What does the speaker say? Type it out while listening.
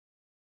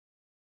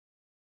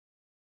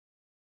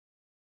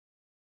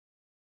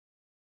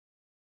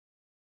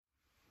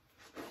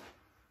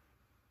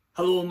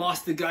Hello,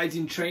 Master Guides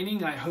in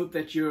Training. I hope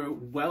that you're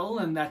well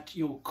and that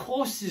your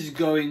course is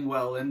going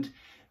well and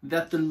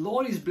that the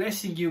Lord is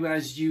blessing you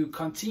as you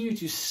continue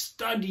to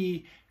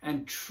study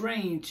and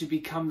train to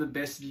become the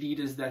best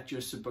leaders that you're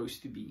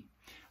supposed to be.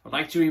 I'd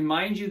like to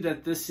remind you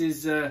that this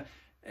is a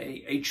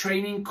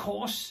training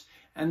course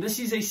and this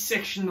is a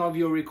section of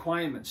your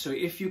requirements. So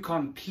if you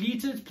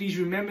complete it, please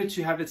remember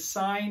to have it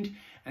signed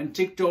and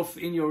ticked off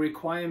in your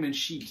requirement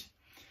sheet.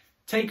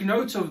 Take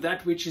note of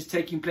that which is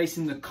taking place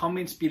in the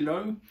comments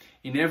below.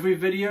 In every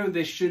video,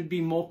 there should be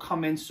more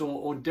comments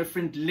or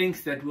different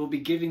links that we'll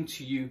be giving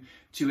to you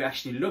to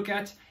actually look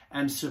at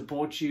and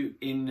support you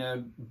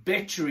in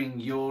bettering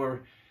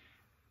your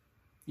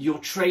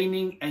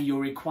training and your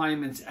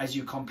requirements as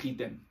you complete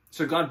them.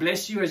 So God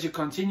bless you as you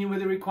continue with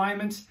the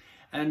requirements.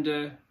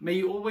 And may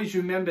you always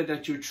remember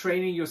that you're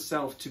training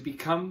yourself to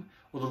become,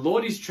 or the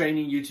Lord is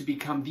training you to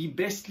become the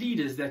best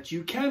leaders that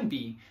you can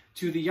be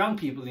to the young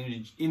people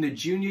in the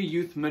junior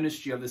youth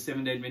ministry of the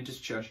Seventh-day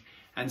Adventist Church,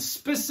 and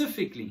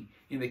specifically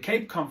in the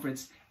Cape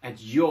Conference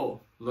at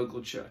your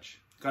local church.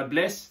 God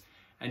bless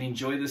and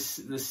enjoy this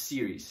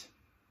series.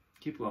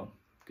 Keep well.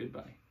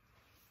 Goodbye.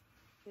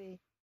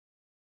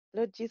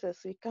 Lord Jesus,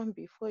 we come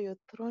before your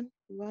throne.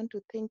 We want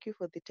to thank you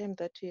for the time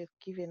that you have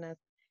given us.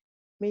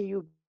 May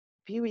you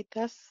be with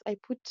us. I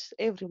put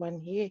everyone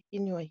here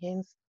in your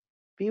hands.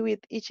 Be with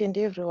each and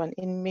everyone,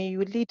 and may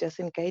you lead us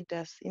and guide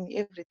us in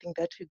everything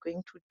that we're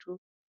going to do.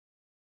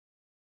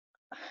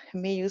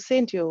 May you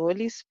send your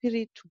Holy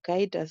Spirit to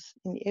guide us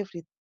in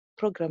every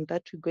program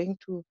that we're going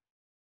to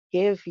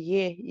have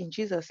here. In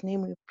Jesus'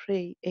 name we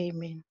pray.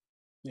 Amen.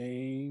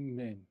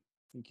 Amen.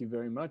 Thank you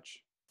very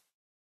much.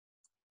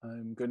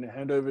 I'm going to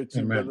hand over to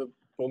Amen. Brother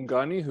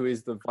Bongani, who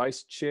is the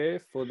Vice Chair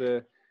for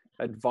the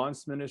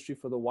Advanced Ministry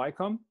for the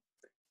YCOM.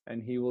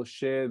 And he will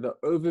share the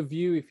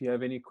overview. If you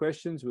have any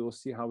questions, we will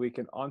see how we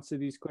can answer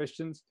these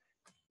questions.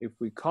 If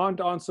we can't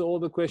answer all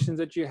the questions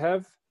that you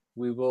have,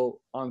 we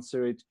will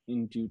answer it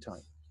in due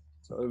time.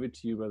 So over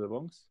to you, Brother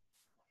Bongs.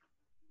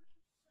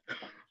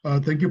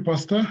 Thank you,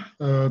 Pastor.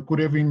 Good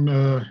evening,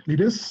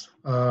 leaders.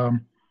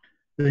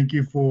 Thank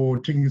you for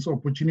taking this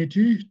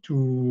opportunity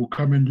to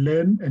come and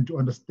learn and to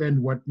understand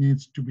what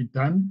needs to be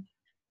done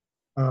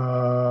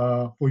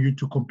for you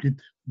to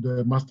complete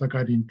the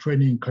Masterguide in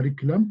Training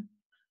curriculum.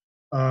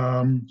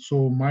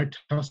 So my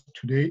task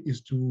today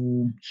is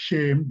to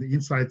share the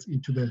insights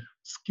into the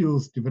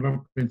skills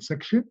development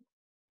section.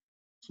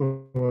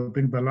 So I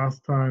think the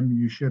last time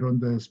you shared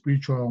on the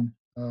spiritual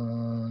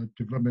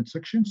development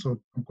section. So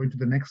I'm going to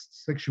the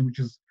next section, which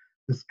is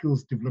the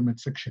skills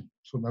development section.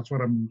 So that's what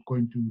I'm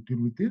going to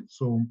deal with it.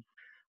 So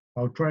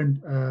I'll try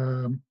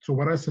and, so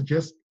what I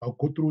suggest, I'll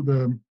go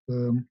through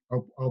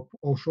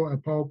I'll show a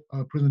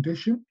PowerPoint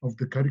presentation of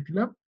the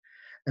curriculum,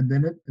 and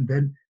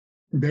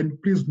then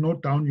please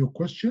note down your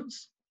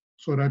questions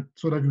so that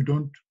we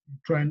don't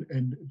try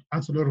and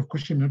answer a lot of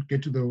questions and not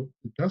get to the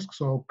task.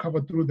 So I'll cover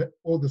through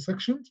all the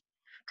sections,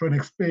 try and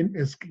explain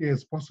as clear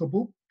as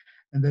possible.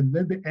 And then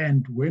at the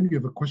end, when you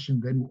have a question,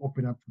 then we'll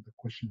open up for the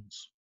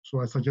questions.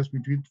 So I suggest we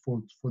do it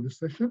for this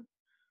session.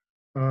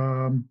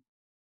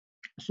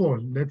 So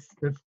let's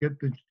get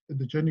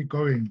the journey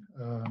going.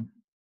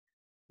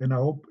 And I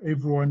hope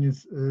everyone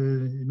is,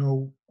 you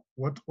know,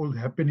 what's all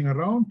happening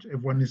around.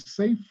 Everyone is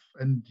safe,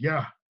 and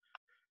yeah,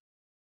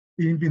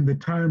 even the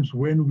times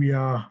when we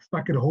are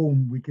stuck at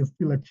home, we can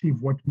still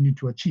achieve what we need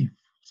to achieve.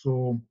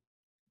 So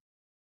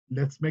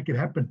let's make it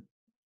happen.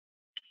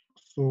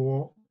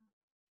 So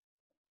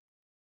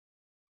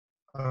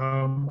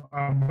I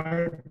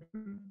might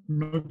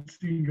not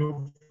see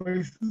your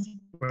faces,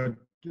 but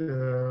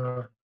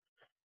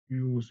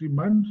you see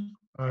mine.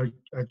 I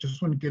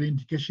just want to get an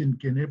indication.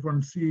 Can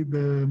everyone see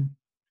the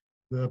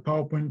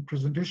PowerPoint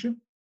presentation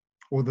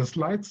or the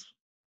slides?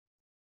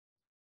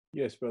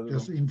 Yes, Brother.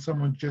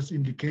 Just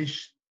indicate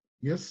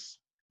yes.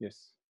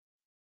 Yes.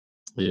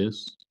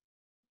 Yes.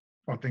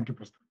 Oh, thank you,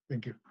 Pastor.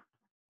 Thank you.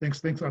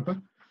 Thanks, Arthur.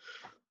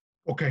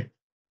 Okay.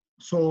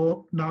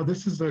 So now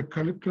this is a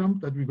curriculum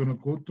that we're going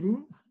to go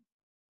through.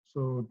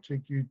 So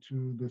take you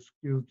to the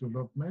skills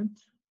development.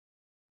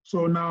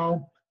 So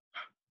now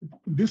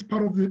this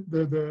part of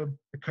the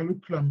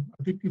curriculum,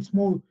 I think it's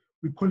more,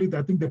 we call it,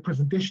 I think, the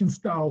presentation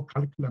style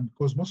curriculum,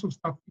 because most of the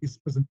stuff is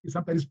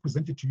sometimes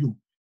presented to you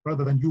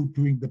rather than you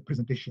doing the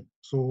presentation.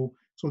 So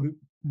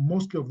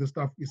mostly of the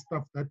stuff is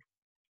stuff that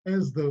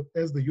as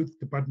the youth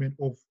department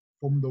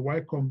from the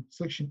YCOM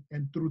section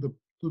and through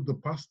the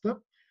pastor,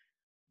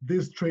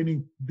 these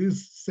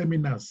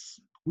seminars,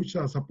 which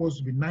are supposed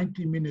to be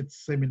 90-minute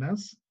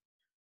seminars,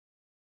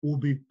 will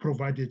be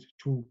provided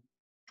to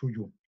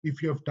you.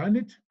 If you have done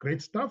it,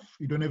 great stuff.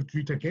 You don't have to do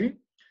it again.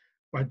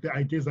 But the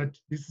idea is that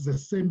this is a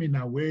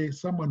seminar where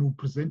someone will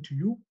present to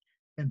you,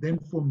 and then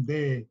from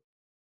there,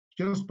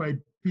 just by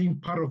being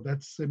part of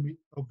that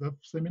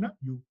seminar,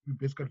 you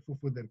basically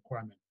fulfill the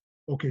requirement.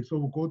 Okay, so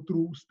we'll go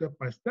through step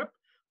by step.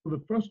 So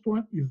the first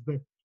one is the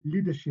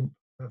leadership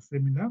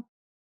seminar.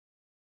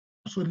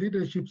 So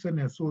leadership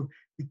seminar. So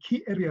the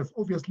key areas,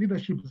 obviously,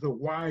 leadership is a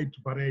wide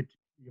variety.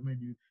 I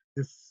mean,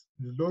 there's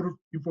a lot of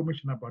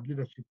information about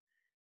leadership.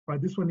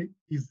 but this one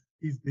is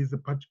there's a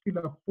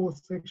particular 4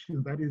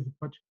 sections that is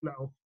particular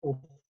of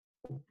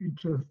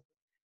interest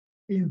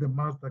in the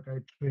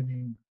Masterguide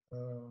training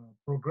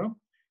program.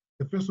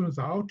 The first one is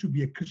how to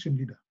be a Christian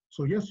leader.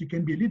 So yes, you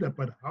can be a leader,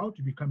 but how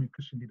to become a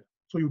Christian leader.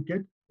 So you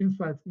get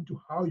insights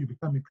into how you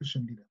become a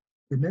Christian leader.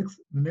 The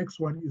next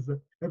one is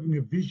having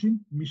a vision,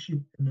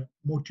 mission, and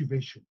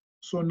motivation.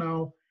 So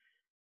now,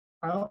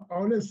 I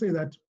always say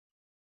that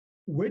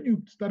when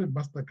you started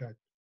Mastercard,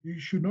 you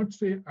should not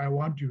say, "I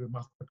want you a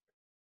Mastercard."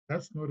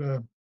 That's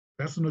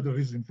not a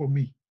reason for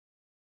me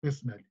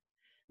personally.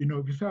 You know,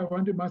 if you say I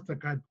want a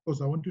Mastercard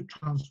because I want to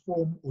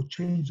transform or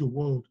change the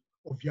world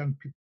of young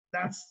people,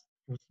 that's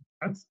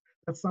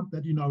something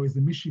that, you know, is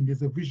a mission,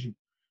 is a vision,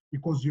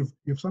 because you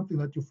have something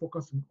that you're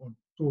focusing on.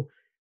 So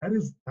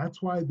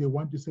that's why they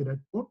want to say that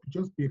don't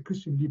just be a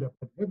Christian leader,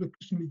 but have a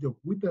Christian leader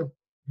with a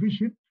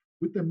vision,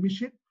 with a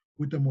mission,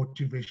 with a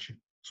motivation.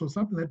 So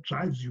something that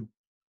drives you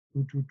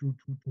to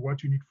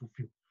what you need to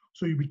fulfill.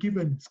 So you'll be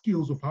given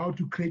skills of how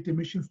to create a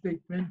mission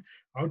statement,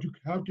 how to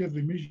have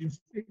a mission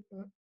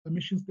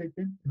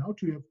statement, and how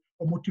to have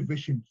a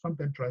motivation,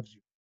 something that drives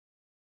you.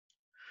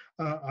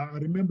 I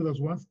remember there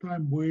was one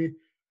time where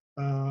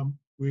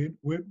it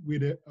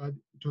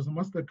was a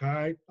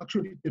Masterguide.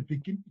 Actually, at the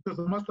beginning, it was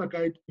a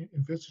Masterguide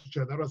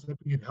investiture that was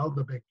happening in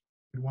Helderberg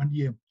in 1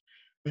 year,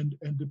 and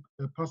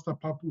the Pastor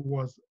Papu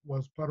was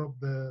part of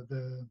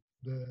the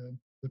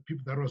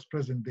people that was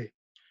present there,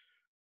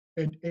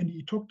 and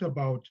he talked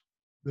about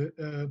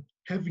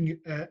having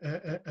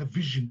a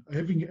vision,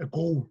 having a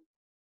goal.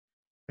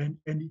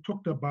 And he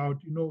talked about,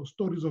 you know,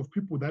 stories of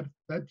people that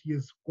he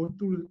has gone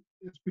through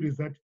experience.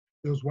 That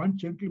there was one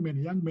gentleman,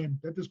 a young man,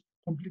 that has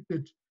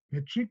completed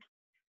matric,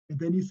 and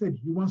then he said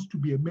he wants to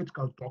be a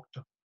medical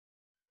doctor.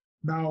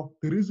 Now,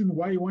 the reason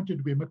why he wanted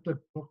to be a medical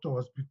doctor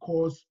was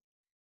because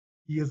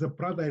he has a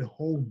brother at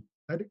home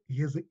that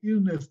he has an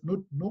illness.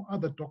 No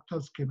other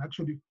doctors can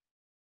actually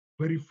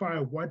verify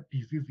what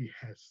disease he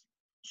has.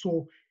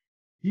 So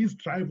his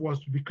drive was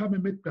to become a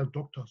medical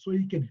doctor so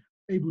he can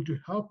able to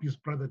help his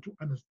brother to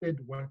understand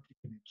what he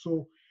can.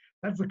 So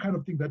that's the kind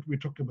of thing that we're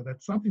talking about.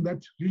 That's something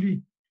that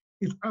really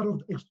is out of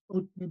the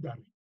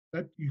extraordinary,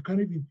 that you can't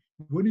even,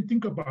 when you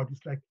think about it,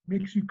 it's like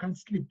makes you can't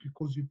sleep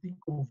because you think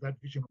of that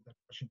vision, of that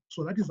passion.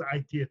 So that is the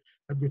idea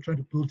that we're trying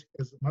to build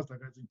as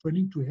Masterguides in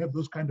training, to have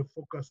those kind of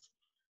focus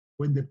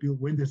when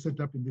they set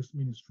up in this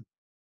ministry.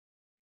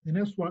 The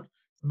next one,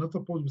 I'm not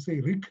supposed to say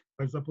RIC,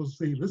 but I'm supposed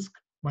to say risk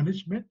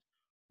management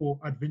for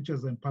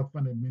adventures and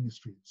pathfinder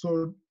ministry.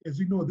 So as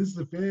you know, this is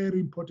a very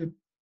important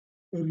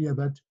area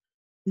that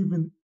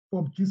even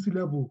from GC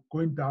level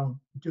going down,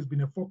 it has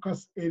been a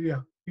focus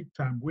area big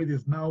time, where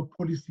there's now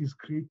policies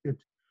created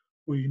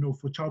for, you know,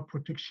 for child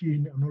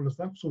protection and all the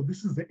stuff. So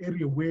this is the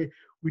area where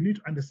we need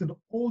to understand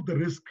all the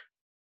risk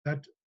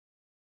that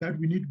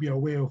we need to be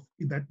aware of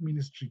in that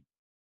ministry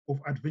of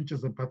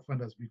adventures and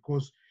pathfinders,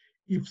 because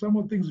if some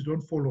of the things you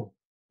don't follow,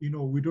 you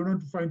know, we don't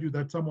want to find you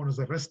that someone is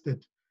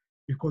arrested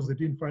because they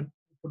didn't follow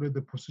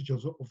the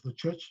procedures of the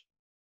church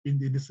in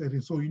this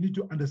area. So you need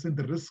to understand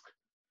the risk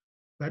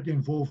that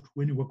involved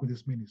when you work with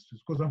these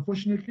ministries, because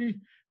unfortunately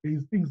there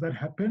is things that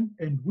happen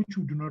and which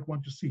you do not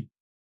want to see.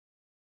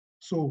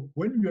 So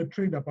when you are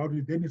trained about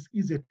it, then it's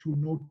easier to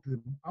note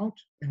them out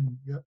and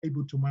you're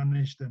able to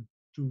manage them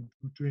to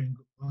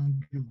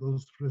handle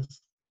those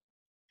risks.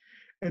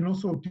 And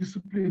also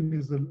discipline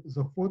is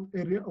a fourth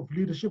area of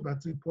leadership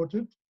that's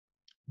important,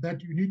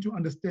 that you need to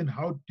understand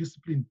how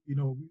discipline, you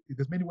know,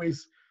 there's many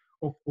ways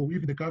of, or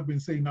even the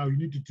government saying now you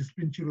need to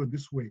discipline children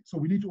this way. So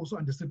we need to also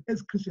understand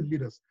as Christian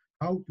leaders,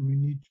 how do we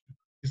need to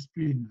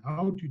discipline,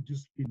 how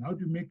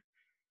to make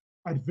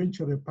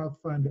adventure a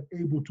pathfinder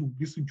able to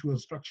listen to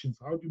instructions,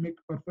 how to make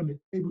pathfinder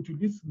able to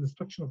listen to the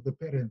instruction of the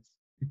parents,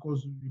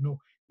 because, you know,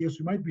 yes,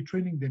 you might be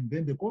training them,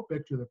 then they go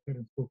back to the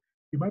parents. So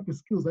it might be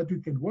skills that you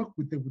can work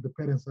with the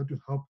parents that will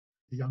help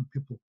the young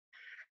people.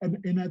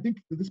 And I think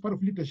this part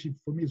of leadership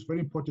for me is very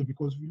important,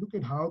 because if you look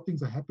at how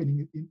things are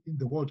happening in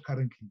the world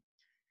currently,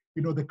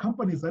 you know, the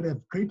companies that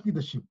have great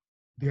leadership,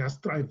 they are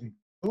striving.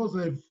 Those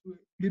that have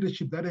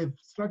leadership that have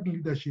struggling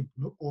leadership,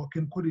 or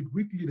can call it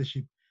weak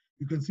leadership,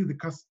 you can see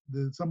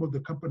some of the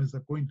companies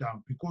are going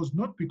down,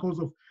 not because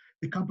of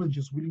the company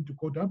just willing to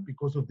go down,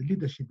 because of the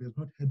leadership has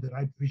not had the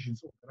right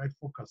visions or the right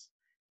focus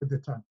at the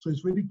time. So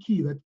it's very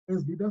key that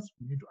as leaders,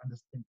 we need to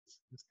understand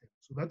this thing.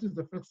 So that is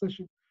the first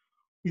session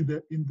in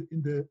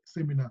the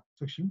seminar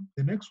section.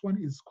 The next one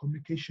is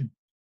communication.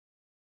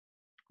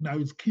 Now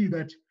it's key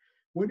that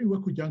when you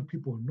work with young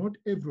people, not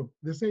everyone,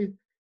 they say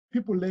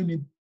people learn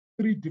in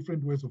 3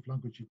 different ways of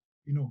language.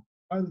 You know,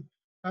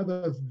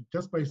 others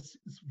just by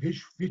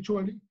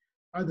visually,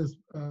 others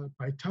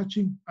by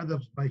touching,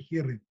 others by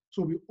hearing.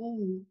 So we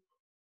all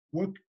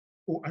work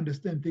or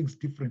understand things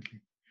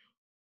differently.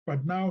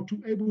 But now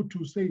to able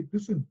to say,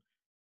 listen,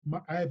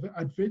 I have an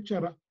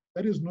adventurer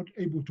that is not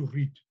able to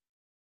read.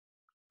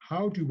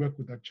 How do you work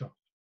with that child?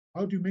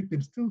 How do you make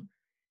them still,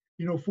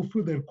 you know,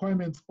 fulfill the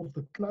requirements of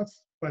the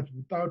class, but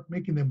without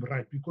making them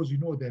write, because you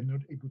know they're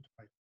not able to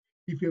write?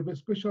 If you have a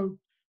special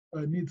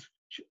needs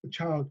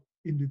child,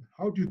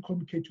 how do you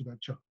communicate to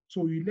that child?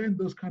 So you learn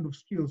those kind of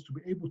skills to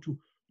be able to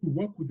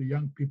work with the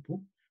young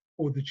people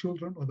or the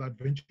children or the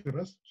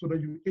adventurers so that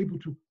you're able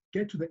to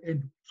get to the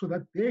end so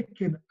that they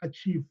can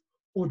achieve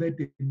all that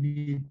they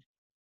need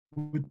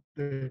with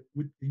the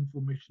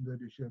information that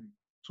they're sharing.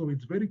 So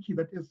it's very key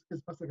that as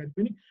Masterguide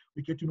training,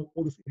 we get to know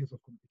all these areas of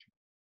communication.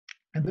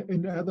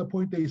 And the other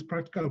point there is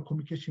practical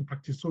communication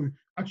practice. So you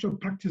actually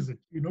practice it,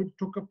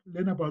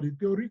 learn about the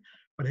theory,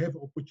 but have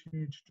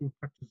opportunity to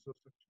practice those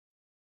things.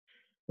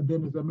 And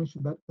then, as I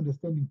mentioned, that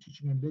understanding,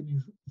 teaching, and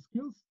learning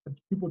skills that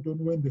people don't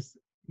learn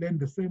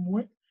the same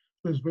way.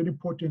 So it's very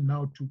important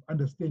now to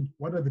understand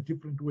what are the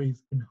different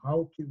ways and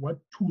what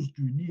tools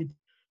do you need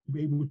to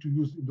be able to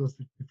use in those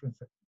different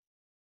sectors.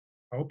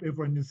 I hope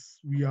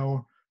we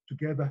are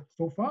together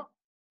so far.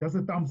 Just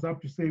a thumbs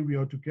up to say we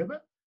are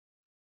together.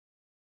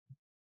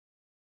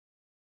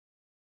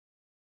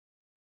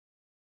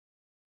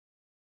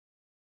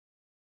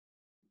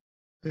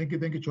 Thank you,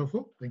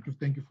 Chofo. Thank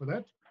you for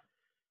that.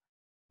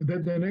 And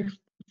then the next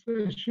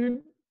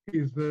session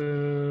is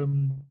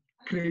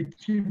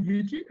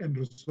creativity and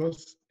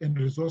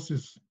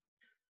resources.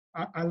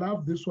 I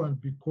love this one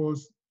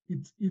because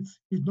it's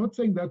not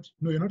saying that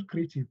no, you're not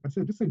creative, but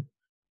say, listen,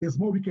 there's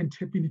more we can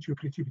tap into your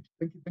creativity.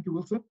 Thank you,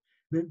 Wilson.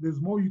 There's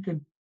more you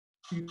can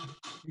tap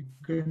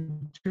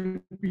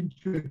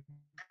into your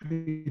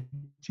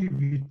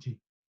creativity,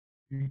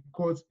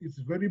 because it's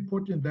very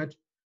important that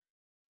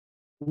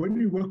when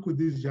we work with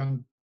these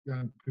young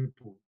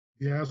people,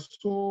 they are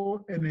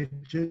so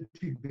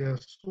energetic, they are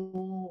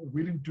so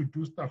willing to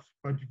do stuff,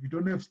 but if you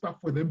don't have stuff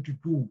for them to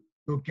do,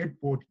 they'll get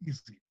bored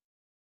easily.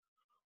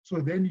 So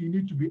then you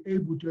need to be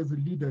able to, as a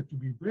leader, to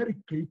be very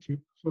creative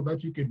so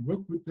that you can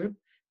work with them.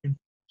 And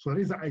so that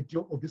is the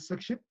idea of this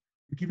section.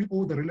 You give it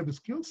all the relevant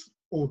skills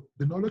or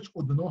the knowledge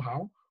or the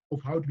know-how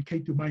of how to be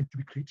creative mind, to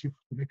be creative,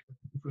 to make a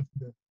difference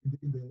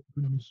in the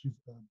ministries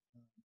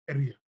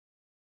area.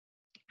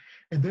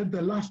 And then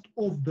the last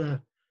of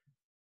the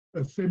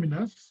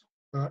seminars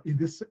in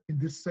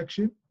this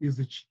section is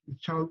the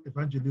child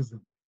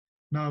evangelism.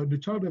 Now, the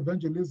child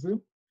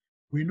evangelism,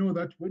 we know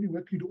that when you're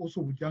working also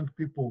with young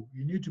people,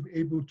 you need to be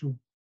able to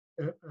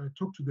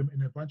talk to them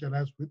and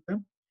evangelize with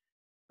them.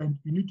 And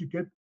you need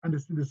to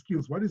understand the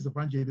skills. What is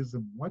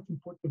evangelism? What's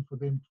important for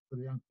them, for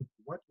the young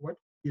people? What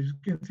is, you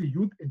can say,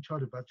 youth and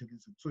child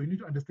evangelism. So you need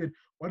to understand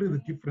what are the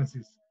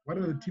differences. What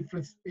are the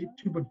differences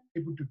people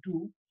able to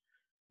do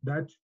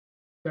that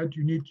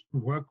you need to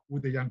work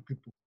with the young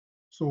people.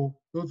 So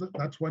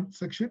that's one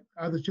section.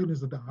 Other children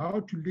is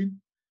how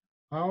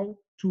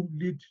to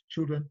lead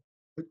children,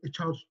 a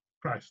child's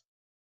Christ.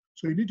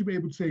 So you need to be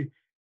able to say,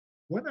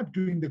 when I'm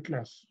doing the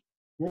class,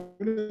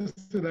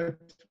 say that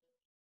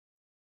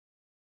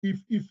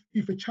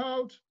if a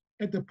child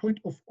at the point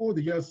of all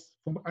the years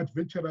from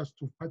adventurers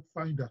to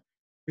pathfinder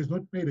has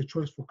not made a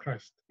choice for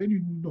Christ, then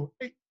you know,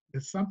 hey,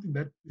 there's something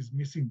that is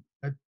missing,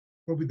 that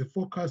probably the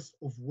focus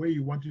of where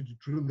you wanted to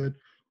drill that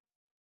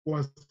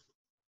was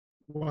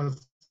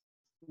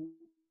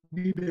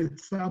needed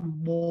some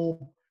more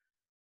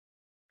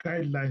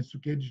guidelines to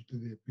get you to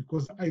there.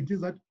 Because I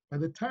did that by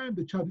the time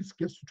the child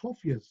gets to 12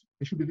 years,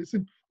 they should be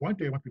listening, one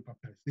day I want to be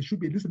baptized. They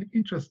should be listening,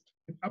 interest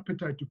and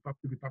appetite to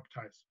be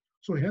baptized.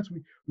 So hence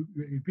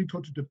we've been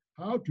taught to them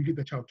how to lead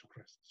the child to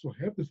Christ. So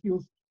have the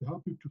skills to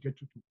help you to get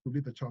to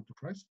lead the child to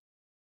Christ.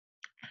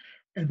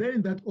 And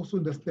then that also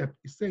in the step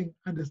is saying,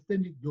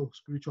 understanding your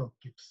spiritual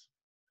gifts.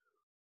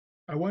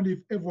 I wonder if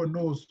everyone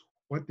knows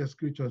what their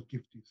spiritual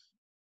gift is.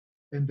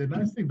 And the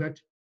nice thing that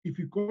if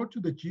you go to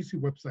the GC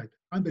website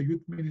under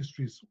youth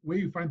ministries, where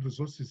you find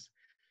resources,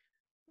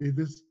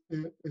 there's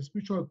a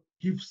spiritual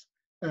gifts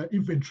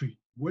inventory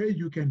where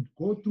you can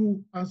go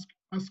through,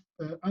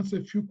 answer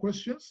a few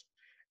questions,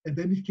 and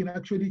then it can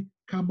actually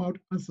come out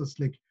answers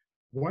like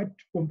what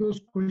from those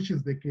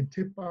questions they can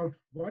tap out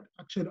what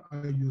actually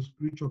are your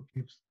spiritual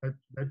gifts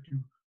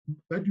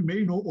that you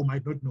may know or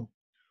might not know.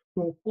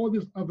 So all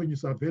these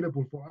avenues are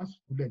available for us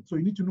to learn. So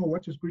you need to know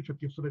what your spiritual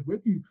gift, so that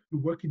when you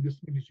work in this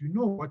ministry, you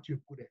know what you're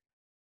good at,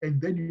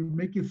 and then you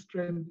make it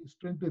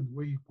strengthen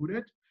where you're good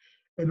at,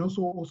 and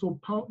also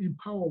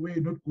empower where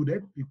you're not good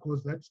at,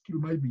 because that skill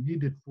might be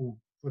needed for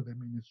the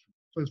ministry.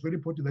 So it's very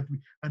important that we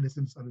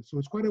understand this. So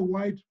it's quite a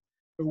wide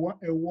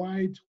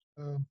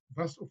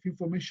vast of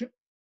information.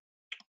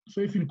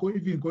 So if you go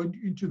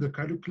into the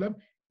curriculum,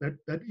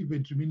 that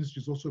inventory ministry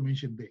is also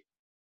mentioned there.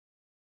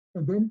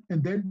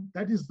 And then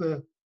that is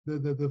the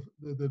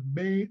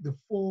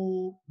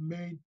four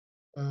main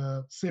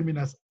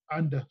seminars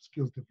under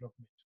skills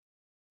development.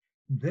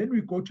 Then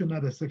we go to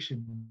another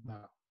section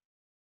now.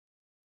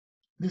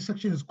 This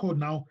section is called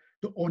now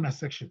the honor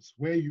sections,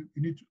 where you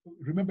need to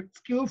remember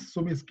skills.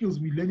 So many skills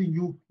we're learning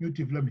new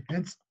development.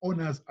 Hence,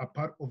 honors are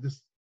part of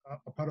this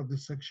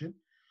section.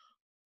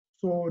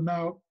 So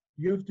now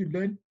you have to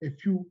learn a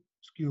few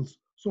skills.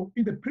 So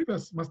in the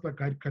previous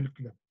Masterguide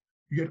curriculum,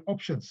 you had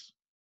options.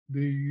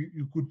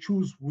 You could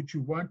choose which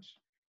you want.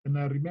 And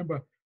I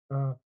remember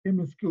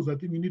payment skills, I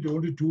think you need to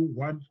only do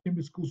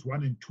payment skills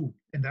 1 and 2,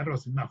 and that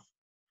was enough.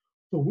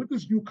 So with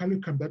this new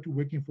curriculum that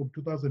we're working from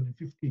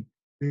 2015,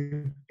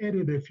 they've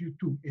added a few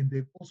too, and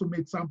they've also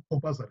made some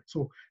compulsory.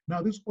 So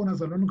now these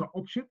honors are no longer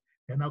option,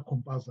 they're now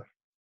compulsory.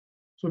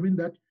 So I mean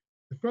that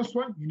the first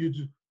one, you need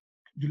to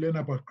learn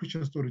about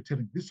Christian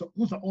storytelling.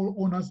 Those are all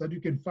honors that you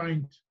can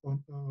find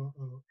on,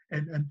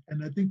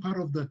 and I think part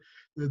of the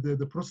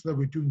process that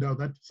we're doing now,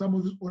 that some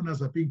of these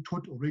honors are being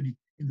taught already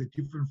in the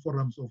different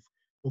forums of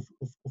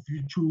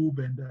YouTube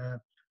and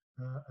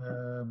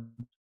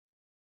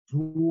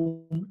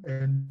Zoom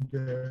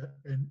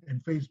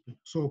and Facebook.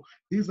 So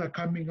these are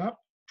coming up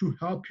to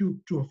help you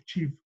to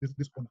achieve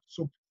this honor.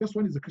 So first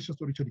one is the Christian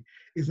storytelling.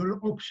 It's not an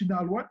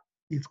optional one.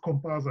 It's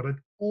compulsory.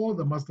 All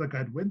the master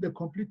guide, when they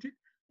complete it,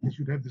 they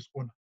should have this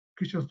honor.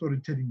 Christian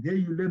storytelling. There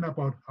you learn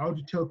about how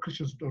to tell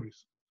Christian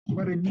stories.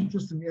 Quite an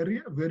interesting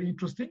area, very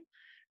interesting.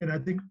 And I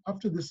think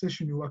after this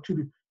session, you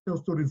actually tell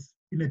stories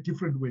in a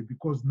different way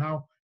because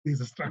now there's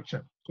a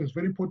structure. So it's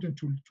very important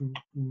to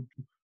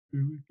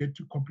get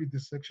to complete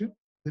this section.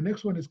 The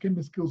next one is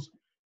Cambridge Skills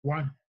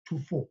 1 to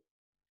 4.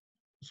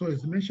 So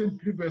as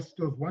mentioned, previous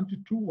skills 1 to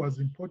 2 was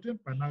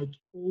important, but now it's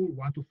all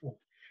 1 to 4.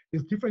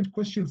 There's different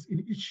questions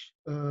in each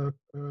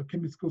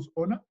Cambridge Skills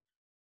honor.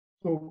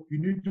 So you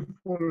need to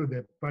follow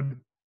that. But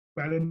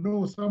I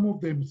know some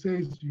of them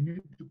says you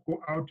need to go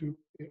out to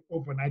an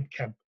overnight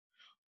camp.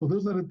 So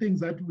those are the things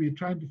that we're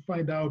trying to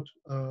find out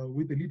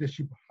with the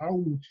leadership, how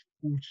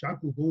we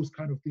tackle those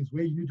kind of things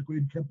where you need to go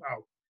and camp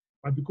out.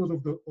 But because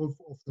of the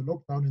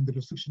lockdown and the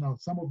restriction out,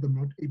 some of them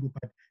not able,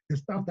 but the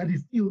stuff that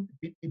is still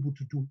being able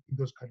to do in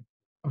those kind of,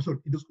 I'm sorry,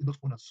 in those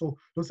honors. So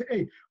don't say,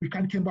 hey, we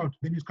can't camp out,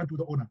 then you can't do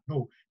the honor.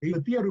 No, there's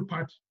a theory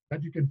part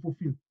that you can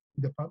fulfill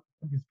in the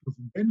skills.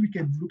 And then we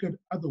can look at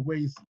other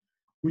ways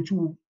which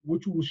will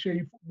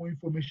share more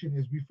information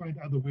as we find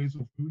other ways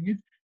of doing it,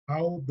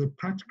 how the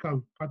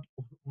practical part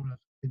of the honors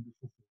can be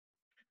fulfilled.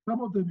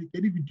 Some of them you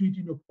can even do it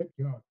in your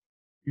backyard,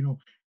 you know,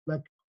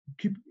 like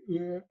keep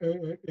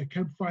a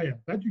campfire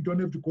that you don't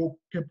have to go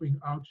camping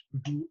out to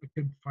do a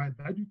campfire,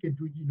 that you can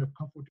do it in the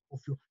comfort of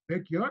your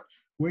backyard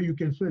where you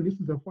can say, this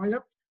is a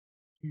fire,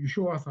 you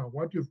show us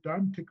what you've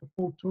done, take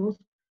photos,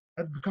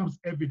 that becomes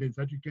evidence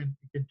that you can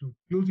do.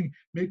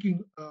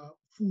 Making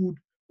food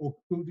or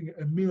building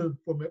a meal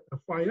from a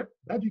fire,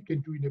 that you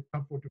can do in the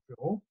comfort of your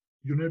home.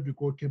 You don't have to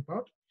go camp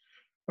out.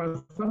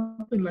 But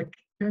something like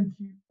tent,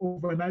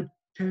 overnight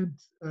tent,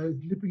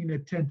 sleeping in a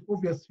tent,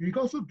 obviously, you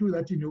can also do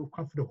that in your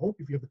comfort of home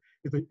if you have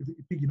if it's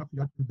big enough you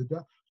have to do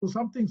that. So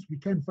some things we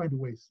can find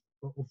ways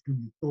of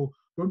doing it. So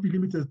don't be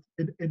limited.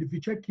 And if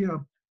you check here,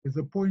 there's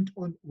a point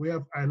on where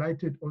I've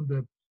highlighted on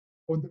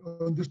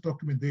this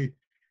document there.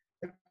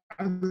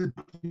 Other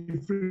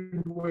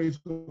different ways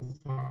of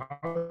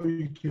how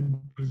you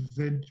can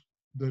present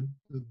that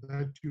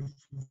you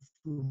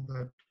fulfill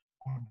that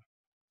honor.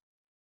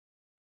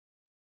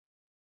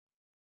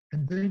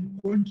 And then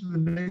going to the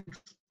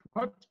next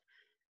part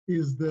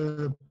is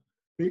the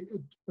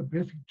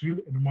basic drill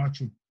and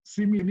marching.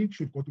 Similarly,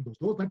 should go to those.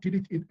 Those that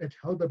did it at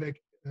Helderberg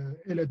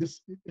when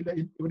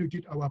we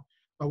did our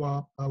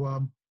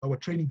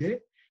training there,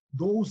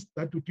 those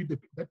that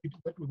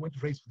we want to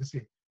raise for this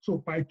year. So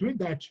by doing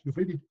that, you've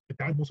already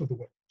done most of the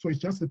work. So it's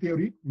just the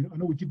theory. I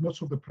know we did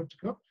most of the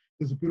practical.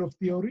 There's a bit of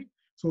theory.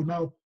 So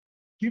now,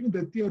 given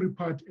the theory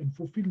part and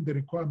fulfilling the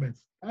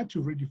requirements, that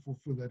you already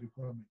fulfill the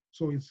requirement.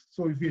 So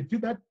if you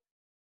did that,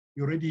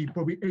 you're already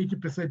probably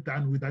 80%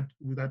 done with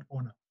that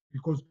honor,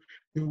 because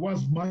there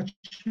was much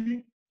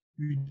you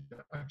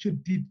actually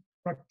did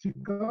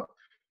practical.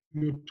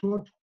 You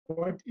taught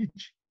what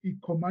each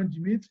command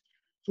means.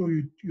 So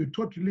you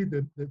taught really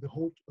the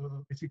whole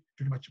basic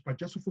pretty much, but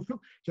just to fulfill,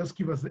 just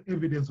give us the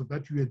evidence of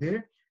that you are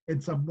there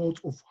and some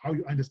notes of how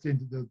you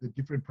understand the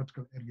different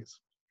practical areas.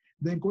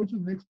 Then going to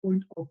the next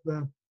point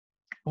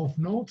of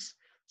notes.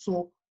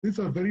 So these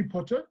are very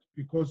important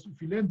because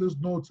if you learn those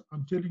notes,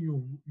 I'm telling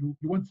you, you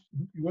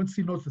won't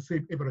see notes the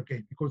same ever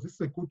again, because this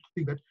is a good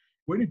thing that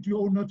when you do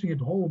your own noting at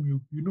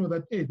home, you know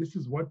that, hey, this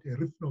is what a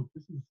riff note,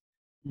 this is,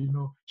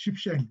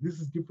 shipshank,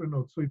 this is different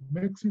notes. So it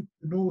makes you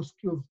know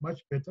skills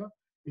much better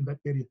in that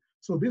area.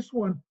 So this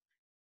one,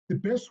 the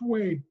best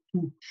way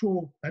to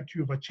show that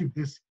you've achieved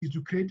this is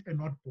to create a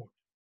note board.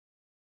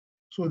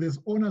 So there's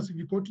honors. If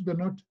you go to the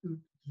note,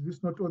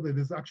 this note order,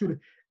 there's actually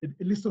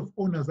a list of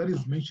honors that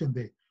is mentioned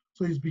there.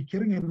 So you'll be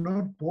carrying a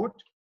note board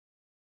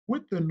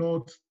with the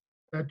notes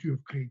that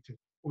you've created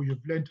or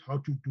you've learned how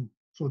to do.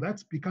 So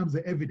that becomes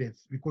the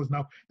evidence, because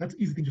now that's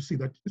easy thing to see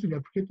that this, when you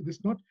have created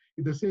this note,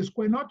 if they say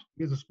square note,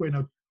 here's a square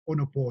note on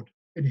a board.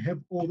 And you have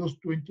all those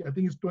 20, I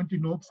think it's 20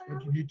 notes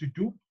that you need to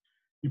do.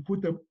 You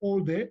put them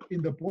all there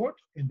in the board,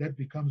 and that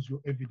becomes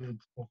your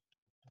evidence for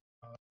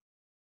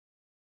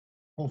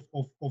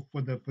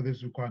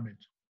this requirement.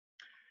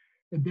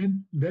 And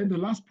then the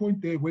last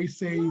point there where he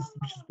says,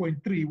 which is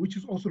point 3, which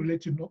is also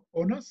related to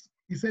honors,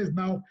 he says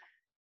now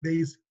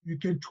you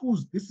can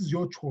choose, this is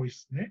your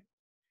choice, né?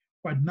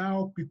 But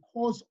now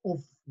because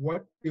of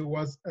what there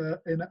was a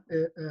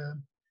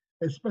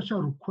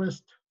special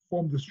request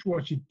from the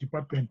stewardship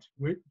department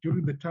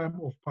during the time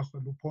of Pastor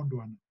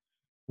Lupondwana,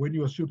 when he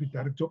was stewardship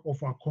director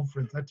of our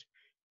conference, that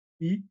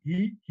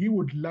he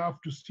would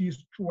love to see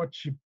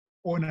stewardship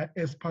owner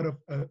as part of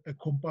a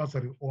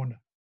compulsory owner.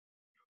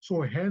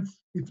 So hence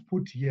it's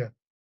put here.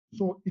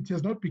 So it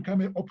has not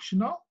become an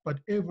optional, but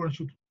everyone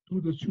should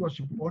do the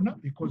stewardship honor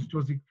because it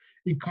was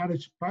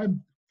encouraged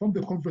from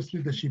the conference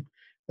leadership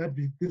that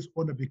this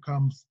honor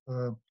becomes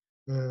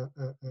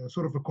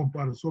sort of a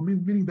comparison. So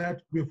meaning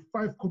that we have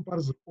 5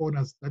 comparative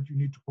honors that you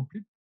need to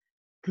complete: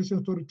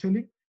 Christian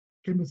storytelling,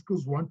 chemistry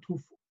skills 1, 2,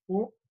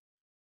 4,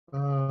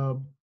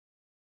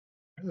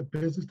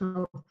 basic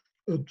stuff,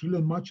 drill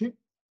and marching,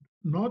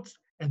 notes,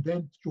 and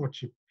then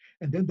stewardship.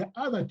 And then the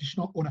other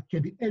additional honor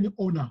can be any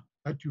honor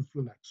that you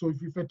feel like. So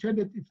if you've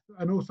attended, if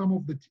I know some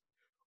of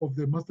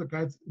the master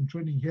guides in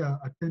training here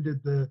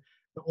attended the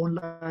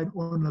online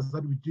honors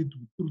that we did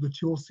through the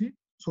TOC.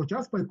 So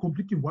just by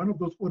completing one of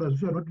those honors,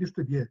 if you are not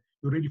listed here,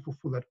 you're ready for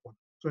full that honor.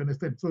 So I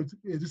understand. So it's,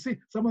 as you see,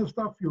 some of the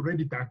stuff you're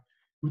already done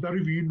without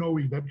even you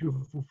knowing that you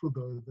fulfill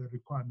the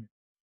requirement.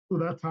 So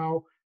that's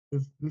how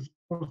this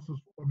process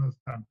of honors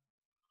done.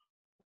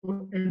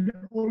 And it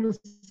always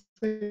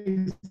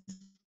says,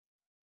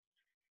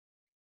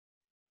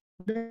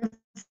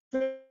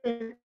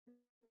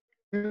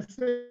 let's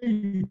say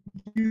it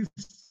is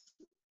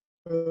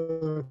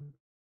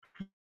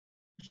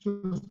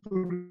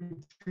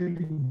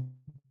storytelling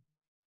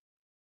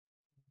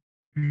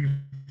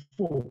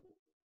before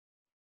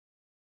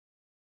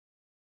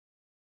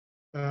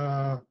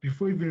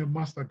even a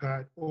master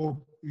guide or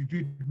you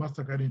do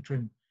master guide in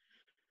training.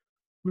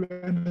 We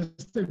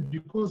understand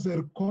because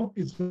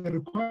it's a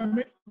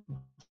requirement,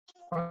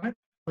 fine,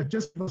 but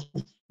just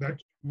that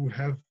you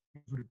have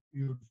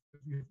you've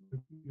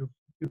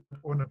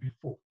honor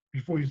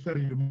before you start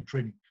your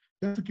training.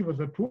 Just to give us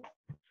a proof.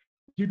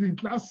 Did in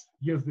class,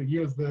 here's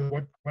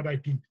the what I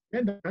did.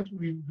 And that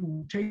we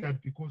do take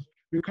that because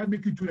we can't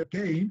make you do it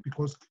again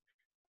because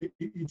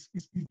it's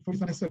for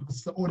because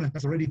it's the honor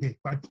that's already there.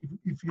 But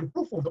if you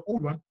proof of the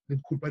old one,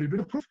 then cool. But if you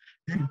do proof,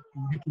 then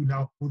you need to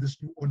now put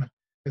this new honor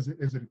as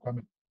a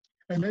requirement.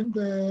 And then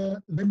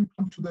we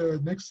come to the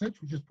next set,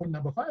 which is point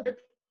number 5,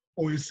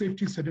 or a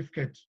safety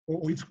certificate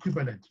or its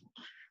equivalent.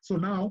 So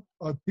now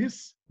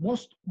this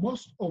most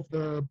of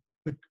the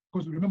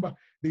because remember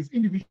there's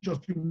individuals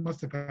doing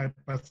Mastercard,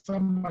 but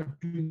some are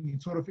doing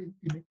it sort of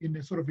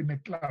in a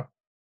club.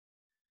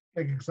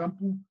 Like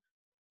example,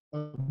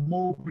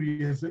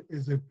 Mowbray is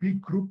a big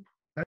group.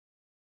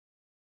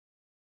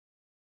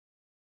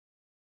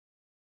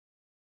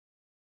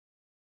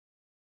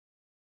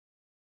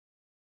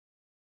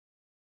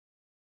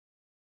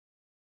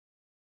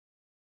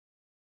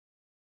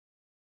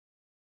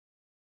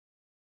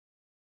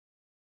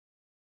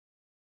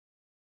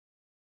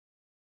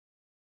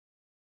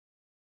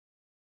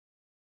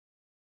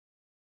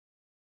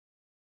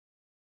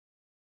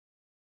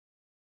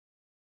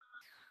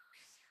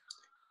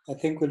 I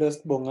think we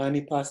lost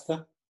Bongani,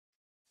 Pastor.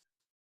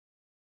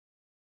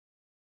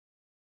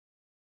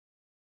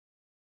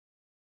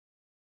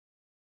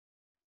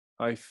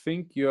 I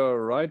think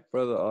you're right,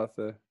 Brother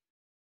Arthur.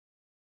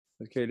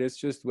 Okay, let's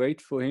just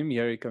wait for him.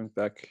 Here he comes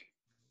back.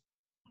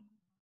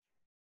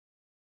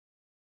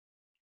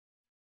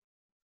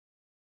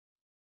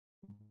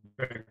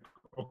 Okay.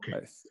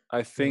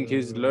 I think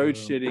his load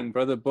shedding,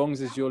 Brother Bongs,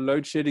 is your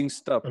load shedding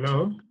stopped?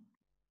 Hello?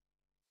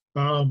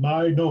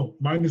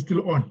 Mine is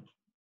still on.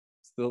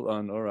 Still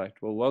on, all right.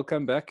 Well,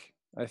 welcome back.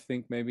 I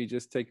think maybe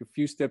just take a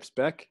few steps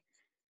back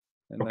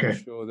and Okay. I'm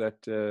sure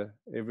that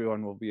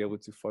everyone will be able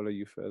to follow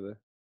you further.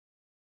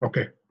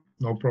 Okay,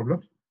 no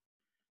problem.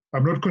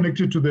 I'm not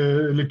connected to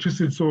the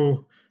electricity,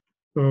 so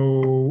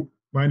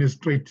mine is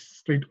straight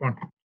on.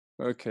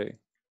 Okay.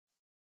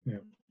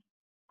 Yeah.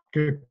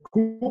 Okay,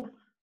 cool.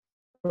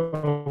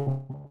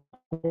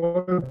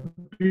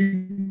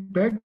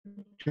 Back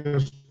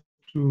just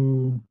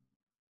to.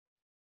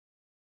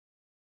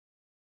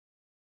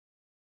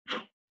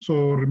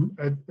 So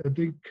I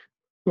think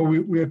so.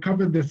 We are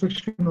covered the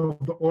section of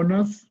the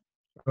honors,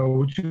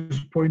 which is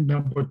point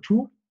number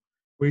 2,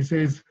 where it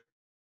says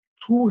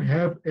to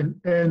have and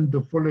earn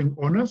the following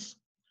honors.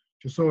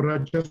 So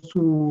just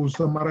to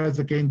summarize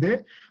again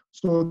there,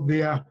 so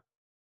there are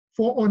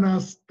 4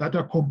 honors that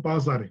are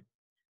compulsory,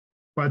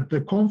 but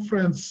the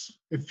conference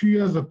a few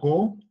years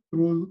ago,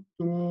 through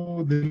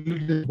the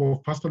leadership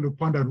of Pastor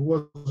Lupanda, who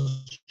was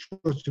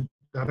stewardship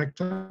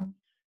director,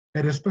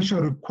 had a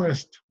special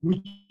request,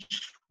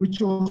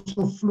 which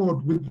also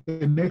flowed with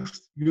the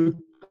next youth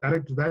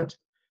director, that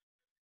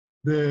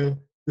the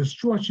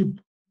stewardship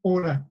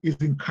honor is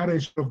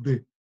encouraged of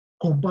the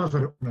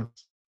compulsory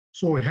honors.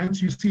 So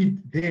hence you see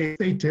they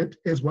stated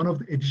as one of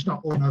the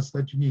additional honors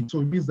that you need.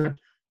 So it means that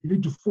you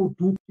need to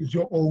do is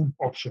your own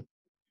option.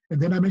 And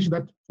then I mentioned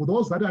that for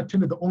those that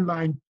attended the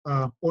online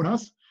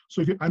honors,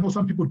 so I know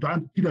some people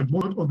didn't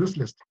more on this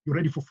list, you're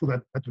ready for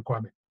that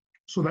requirement.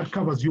 So that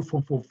covers you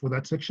for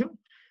that section.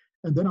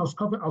 And then I was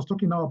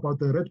talking now about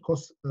the Red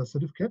Cross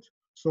certificate.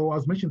 So I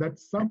was mentioning that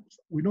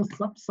we know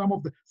some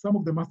of the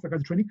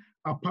Mastercard training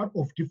are part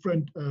of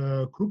different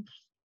groups,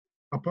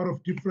 are part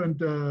of different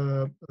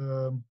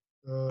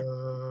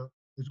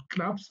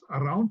clubs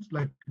around,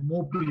 like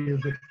Mowbray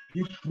is a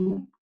big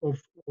group of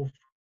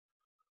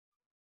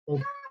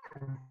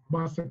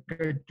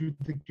Masterguides do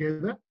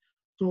together.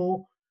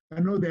 So I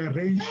know they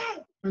arrange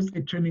first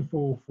aid training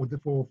for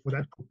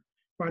that group.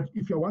 But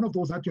if you're one of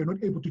those that you're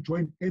not able to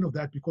join any of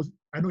that, because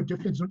I know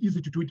definitely it's not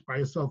easy to do it by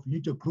yourself. You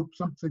need a group,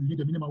 some say you need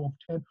a minimum of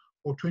 10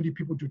 or 20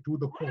 people to do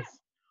the course.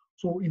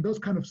 So in those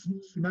kind of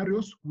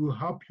scenarios, we'll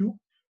help you.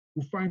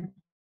 We'll find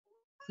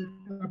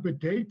up a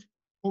date,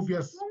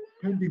 obvious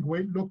pending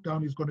when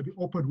lockdown is going to be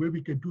open where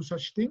we can do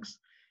such things,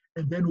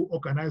 and then we'll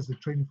organize the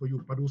training for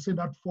you. But we'll send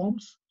out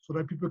forms so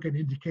that people can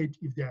indicate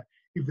if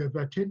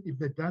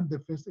they've done the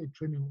first aid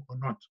training or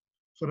not,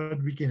 so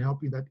that we can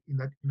help in that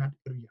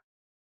area.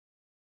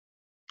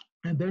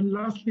 And then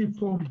lastly,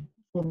 from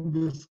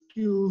the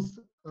skills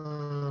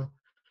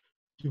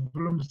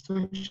development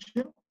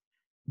section,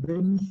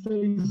 then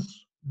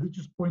says, which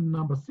is point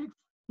number 6,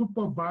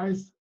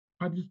 supervise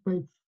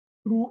participants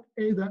through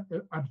either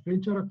an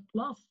adventure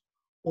class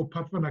or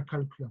Pathfinder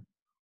curriculum,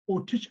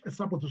 or teach a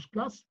Sabbathos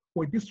class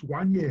for at least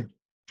 1 year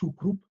to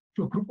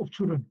a group of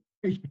children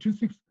aged between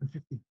 6 and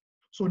 15.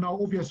 So now,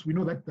 obviously, we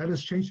know that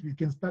has changed. We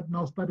can start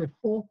at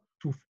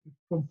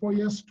from 4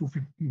 years to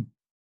 15.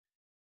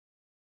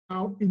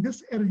 Now, in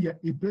this area,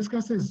 it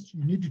basically says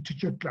you need to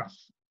teach a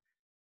class.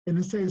 And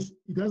it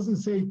doesn't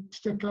say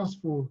teach a class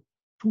for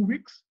 2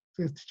 weeks,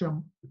 it says teach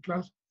a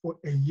class for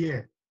a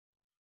year.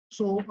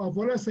 So I've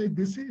always said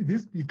this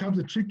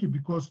becomes tricky,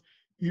 because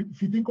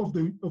if you think of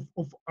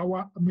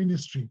our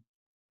ministry,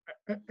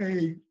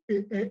 a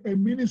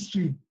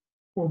ministry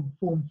from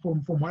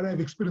what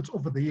I've experienced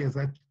over the years,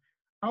 that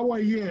our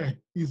year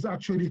is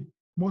actually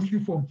mostly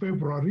from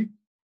February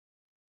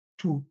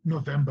to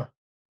November.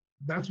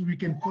 That's what we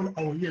can call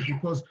our year,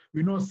 because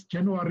we know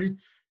January,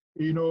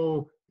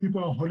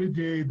 people on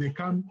holiday, they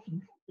come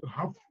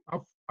half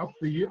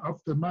the year,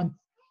 half the month.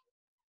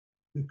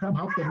 They come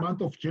half the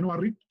month of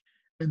January,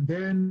 and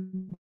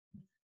then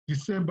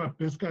December,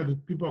 basically,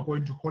 people are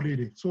going to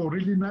holiday. So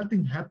really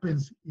nothing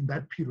happens in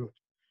that period.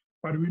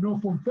 But we know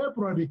from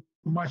February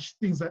to March,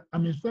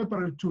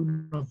 February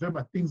to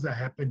November, things are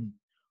happening.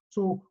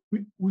 So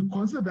we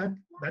consider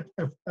that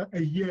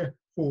a year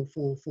for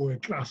a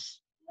class.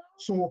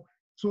 So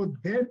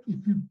then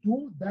if you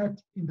do that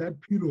in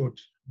that period,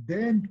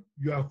 then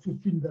you are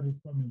fulfilling the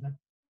requirement.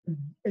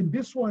 And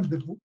this one,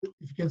 if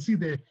you can see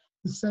there,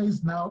 it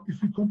says now,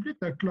 if you complete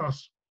that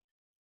class,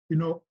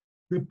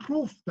 the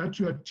proof that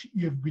you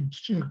have been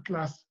teaching a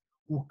class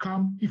will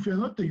come if you're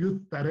not the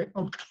youth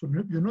director,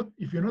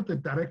 if you're not the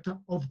director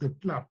of the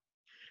club,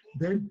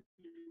 then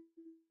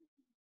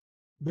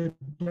the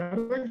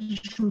director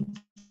should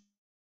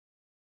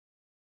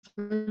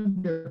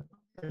send a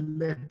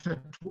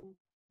letter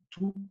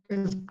to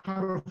as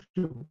part of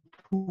the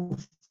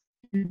proof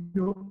in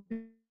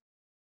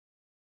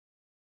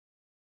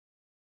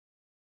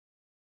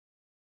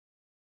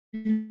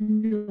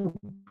your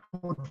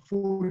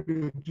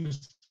portfolio,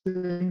 just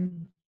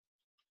saying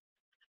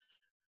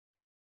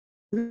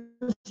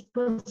this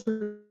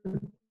person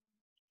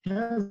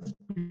has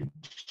been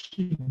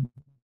teaching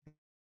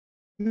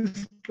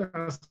this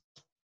class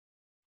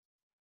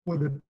for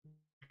the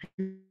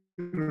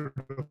period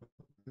of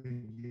the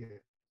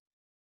year.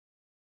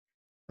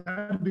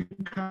 That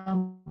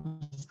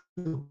becomes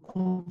the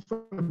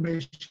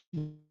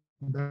confirmation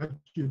that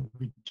you've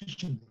been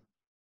teaching them.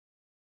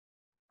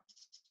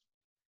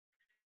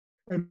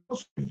 And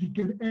also, if you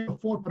can add a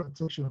 4-part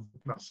section of the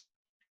class,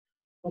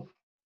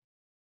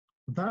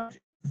 that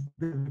is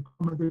the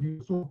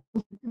recommendation. So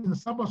in the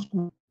summer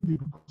school,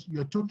 because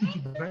you're talking to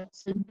the right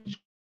same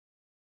age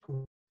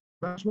group,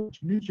 that's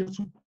what you need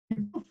to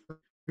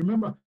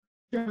remember.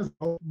 There's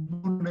a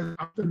known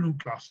afternoon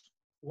class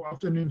or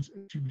afternoon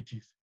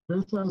activities.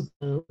 Versus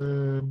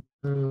the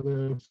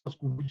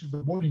school, which is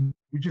the morning,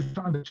 which is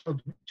found the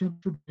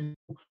children.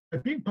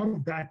 Being part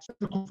of that,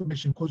 the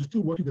confirmation, because you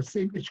still work in the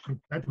same age group,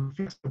 that will be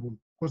flexible.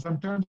 Because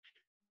sometimes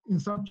in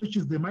some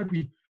churches there might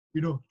be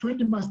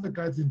 20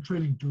 Masterguides in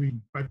training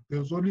doing, but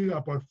there's only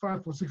about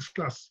 5 or 6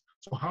 class.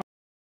 So how?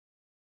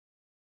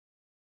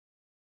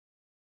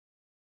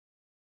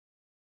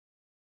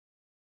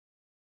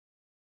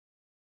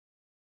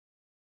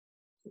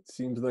 It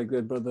seems like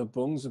that Brother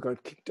Bongs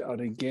got kicked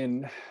out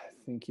again.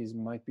 I think he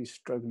might be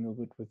struggling a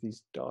bit with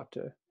his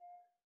data.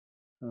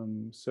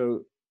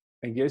 So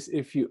I guess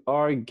if you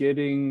are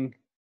getting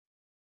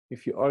a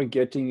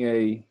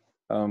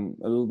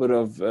little bit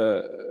of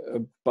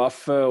a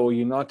buffer, or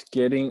you're not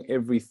getting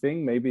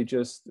everything, maybe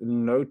just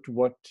note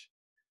what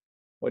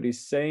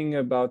he's saying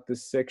about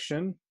this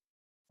section.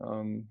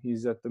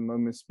 He's at the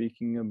moment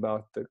speaking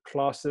about the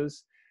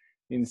classes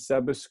in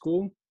Sabbath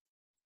school,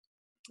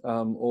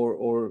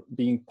 or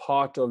being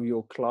part of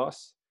your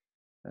class,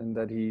 and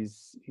that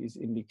he's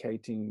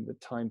indicating the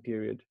time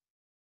period.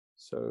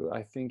 So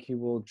I think he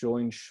will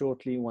join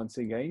shortly once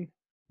again.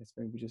 Let's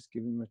maybe just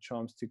give him a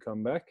chance to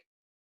come back.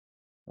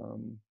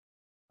 I'm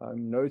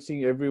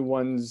noting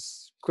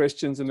everyone's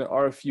questions, and there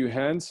are a few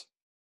hands.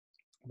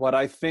 What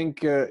I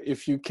think,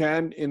 if you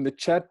can, in the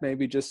chat,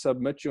 maybe just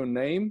submit your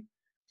name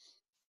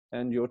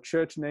and your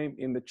church name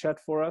in the chat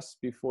for us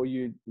before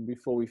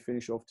we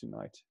finish off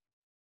tonight.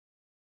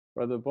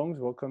 Brother Bongs,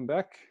 welcome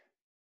back.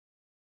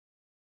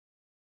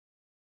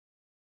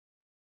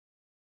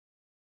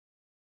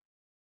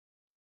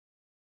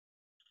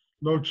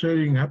 Load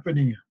sharing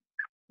happening.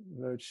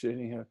 Load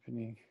shedding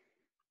happening.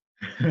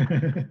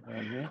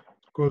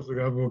 Of course,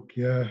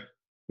 yeah.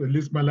 At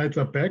least my lights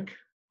are back.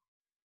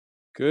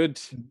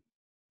 Good.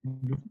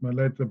 My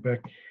lights are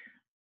back.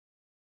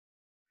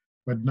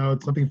 But now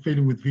it's something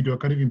failing with video. I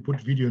can't even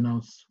put video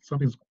now.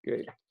 Something's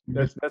Okay.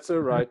 That's all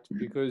right,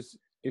 because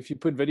if you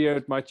put video,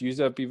 it might use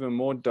up even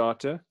more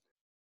data.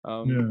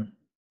 Yeah.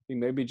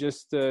 Maybe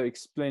just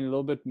explain a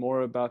little bit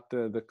more about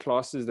the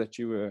classes that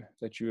you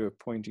were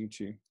pointing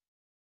to.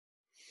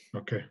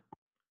 Okay.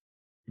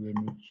 Let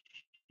me.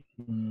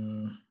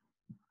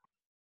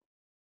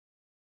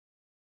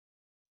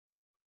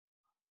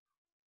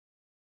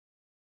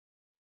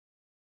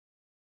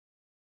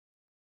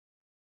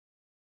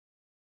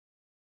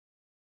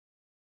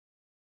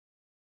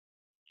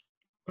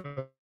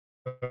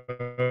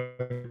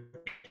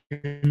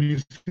 Can you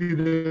see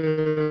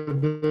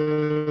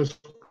the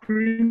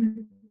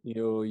screen?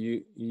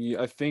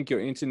 I think your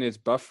internet's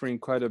buffering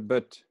quite a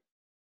bit.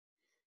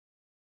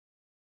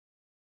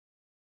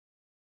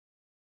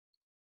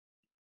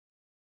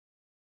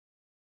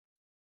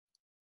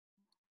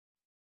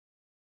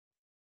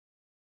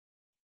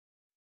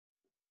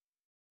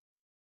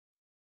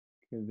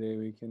 Okay, there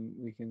we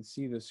can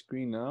see the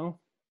screen now.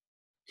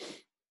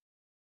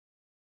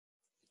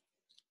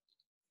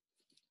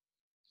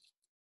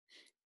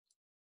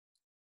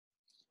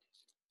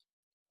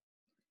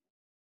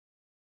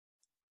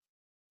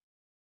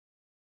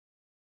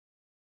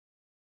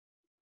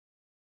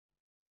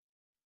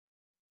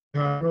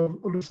 All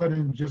of a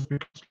sudden, it just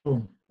becomes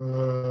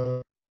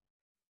slow.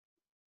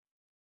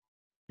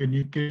 Can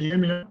you hear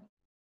me now?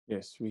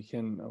 Yes, we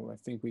can. Oh, I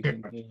think we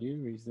can hear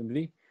you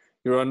reasonably.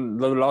 You're on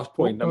the last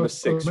point, number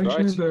 6, right?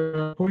 Mentioning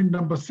the point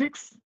number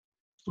 6.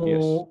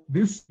 So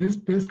yes. this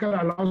basically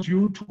allows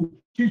you to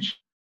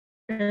teach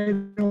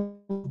any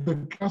of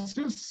the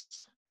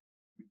classes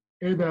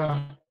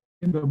either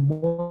in the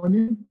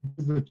morning,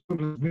 the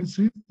children's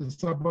ministries, the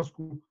Sabbath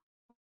school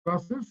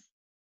classes,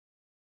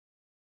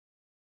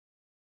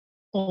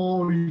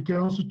 or you can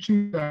also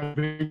choose a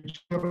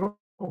virtual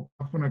or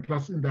a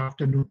class in the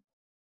afternoon.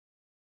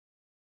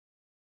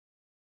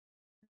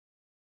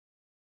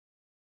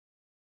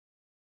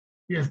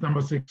 Yes,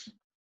 number 6.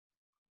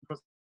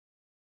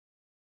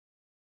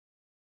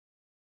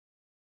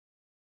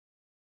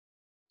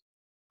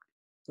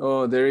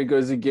 Oh, there he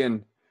goes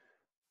again.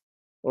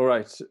 All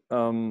right,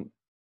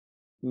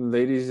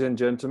 ladies and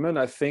gentlemen,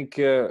 I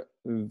think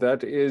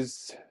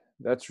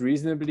that's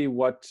reasonably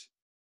what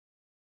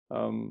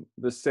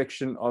the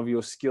section of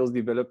your skills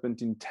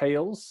development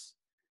entails.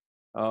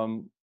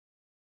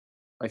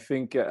 I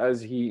think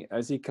as he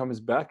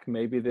comes back,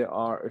 maybe there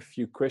are a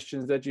few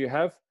questions that you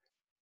have.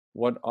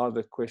 What are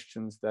the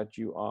questions that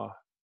you are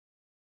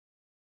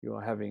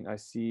having? I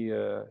see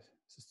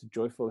Sister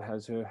Joyful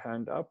has her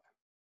hand up.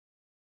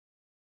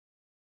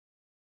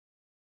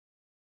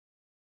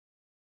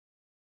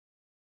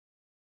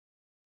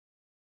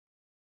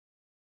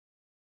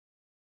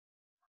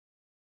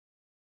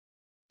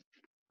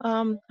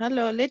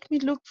 Hello, let me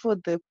look for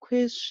the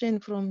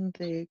question from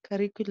the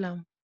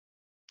curriculum.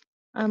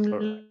 I'm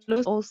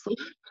lost also.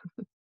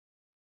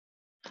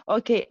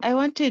 Okay, I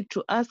wanted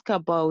to ask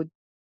about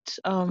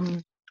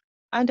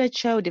under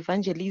child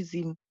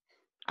evangelism,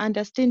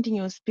 understanding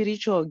your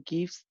spiritual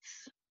gifts.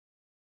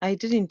 I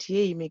didn't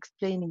hear him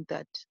explaining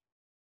that.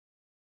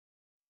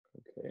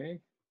 Okay.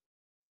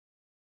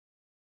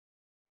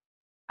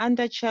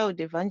 Under child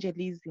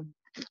evangelism,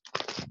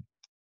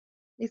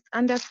 it's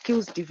under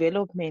skills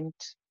development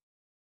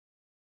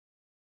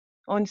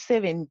on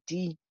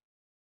 7D.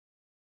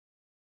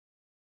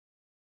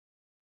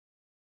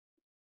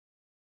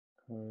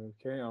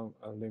 Okay,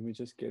 let me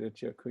just get it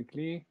here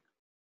quickly.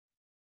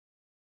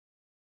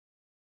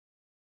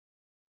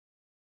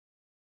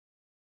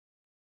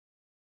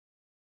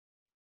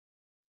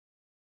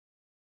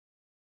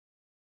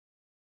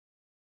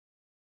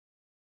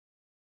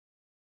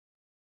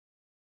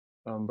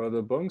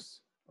 Brother Bunks,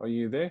 are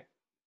you there?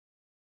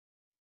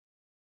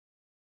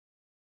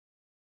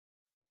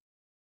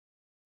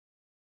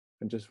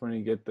 I just want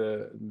to get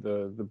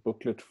the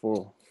booklet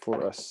for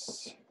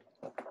us.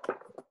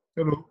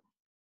 Hello.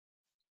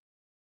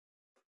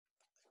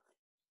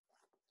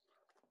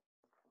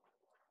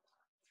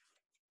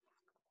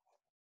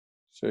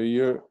 So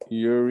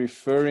you're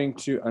referring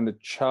to under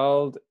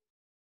child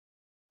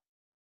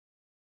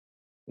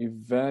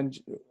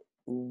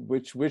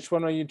which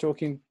one are you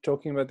talking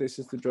about this,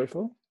 Sister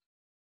Joyful?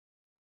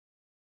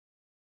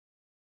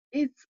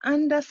 It's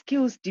under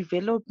skills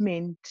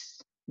development.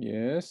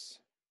 Yes.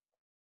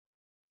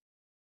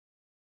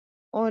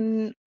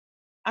 On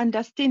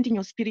understanding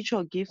your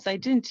spiritual gifts. I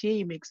didn't hear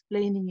him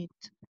explaining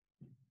it.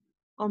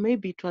 Or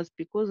maybe it was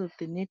because of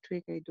the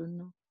network, I don't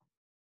know.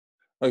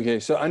 Okay,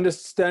 so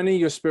understanding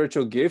your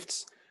spiritual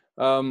gifts.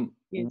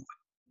 Yes.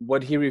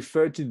 What he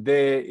referred to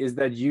there is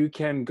that you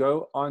can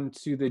go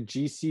onto the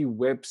GC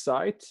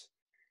website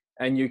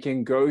and you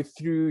can go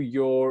through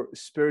your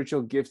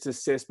spiritual gifts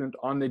assessment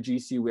on the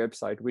GC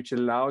website, which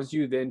allows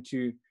you then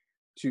to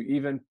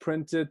even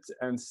print it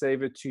and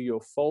save it to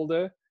your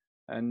folder.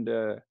 and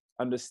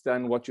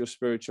understand what your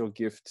spiritual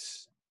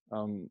gifts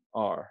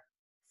are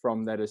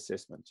from that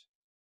assessment.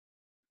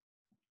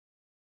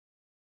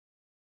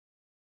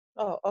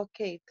 Oh,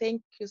 okay.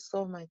 Thank you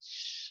so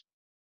much.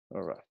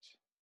 All right.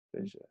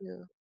 Pleasure.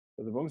 Yeah.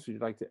 Brother Bongs, would you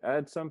like to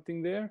add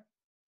something there?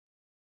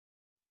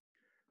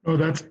 No,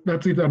 that's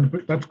it,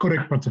 and that's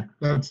correct, Pastor.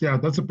 That's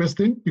the best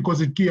thing, because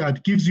it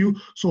gives you.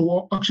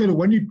 So actually,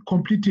 when you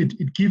complete it,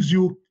 it gives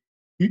you.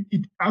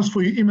 It asks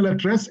for your email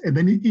address, and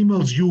then it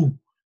emails you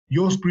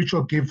your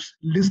spiritual gifts,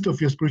 list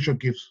of your spiritual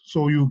gifts.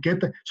 So you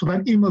get that. So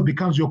that email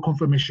becomes your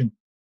confirmation.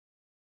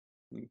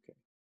 Okay,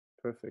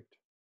 perfect.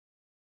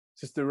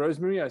 Sister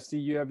Rosemary, I see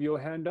you have your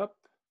hand up.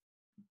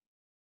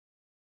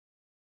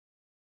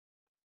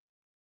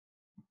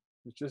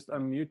 Just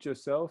unmute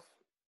yourself.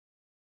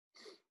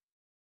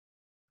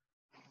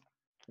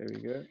 There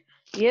we go.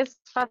 Yes,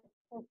 Pastor,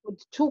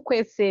 two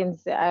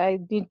questions I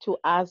need to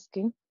ask.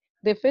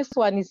 The first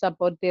one is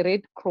about the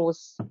Red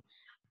Cross.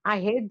 I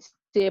heard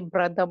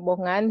Brother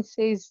Bongan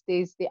says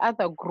there's the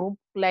other group,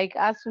 like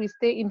us, we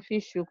stay in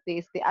Fishhook,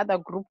 there's the other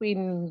group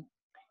in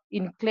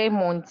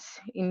Claremont,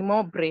 in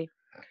Mowbray,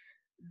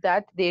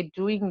 that they're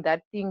doing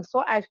that thing.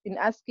 So I've been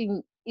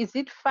asking, is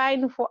it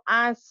fine for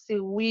us?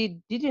 We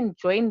didn't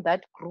join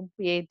that group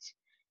yet.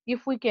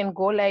 If we can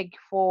go like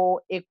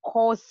for a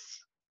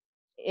course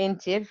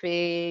and have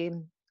a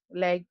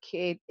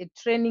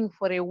training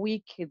for a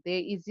week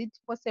there, is it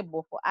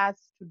possible for us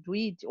to do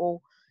it,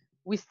 or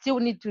we still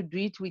need to do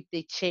it with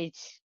the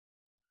church?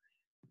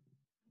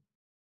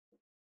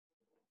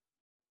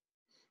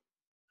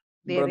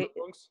 Brother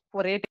Bongs?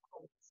 For Red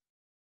Cross.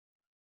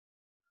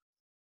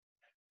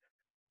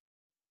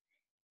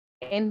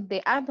 And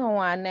the other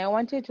one, I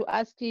wanted to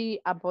ask you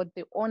about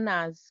the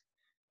honors.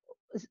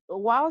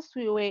 Whilst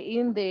we were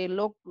in the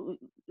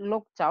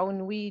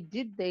lockdown, we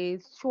did the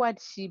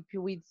stewardship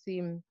with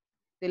the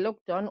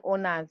lockdown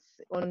honors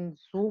on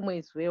Zoom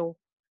as well.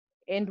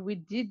 And we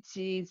did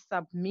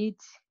submit,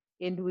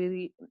 and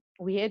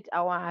we had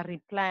our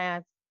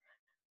replies.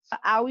 So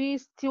are we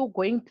still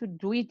going to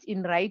do it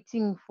in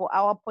writing for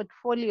our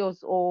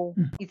portfolios, or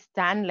it's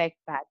done like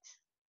that?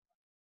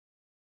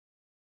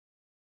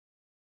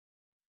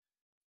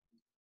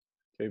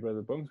 Okay,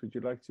 Brother Bongs, would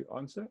you like to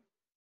answer?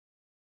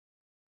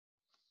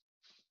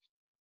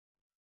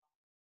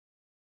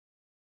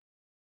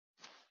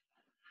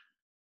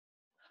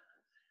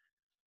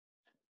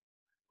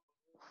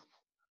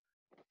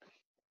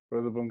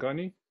 Brother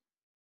Bongani?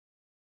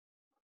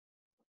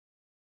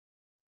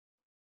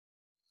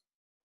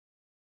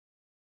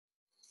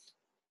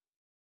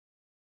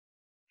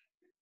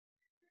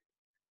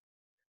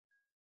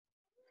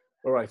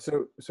 All right,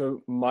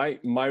 so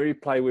my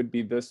reply would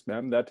be this,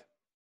 ma'am, that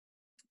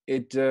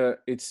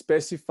it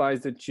specifies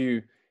that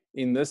you,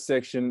 in this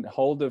section,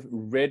 hold a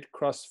Red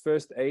Cross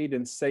first aid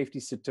and safety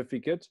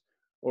certificate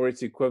or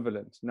its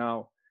equivalent.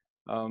 Now,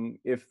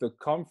 if the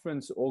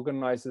conference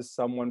organizes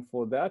someone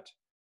for that,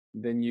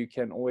 then you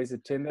can always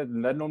attend that,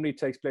 and that normally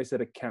takes place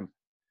at a camp.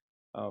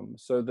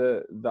 So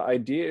the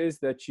idea is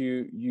that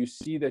you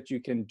see that you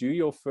can do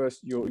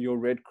your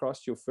Red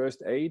Cross, your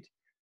first aid,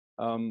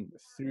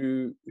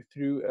 through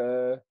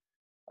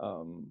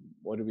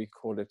what do we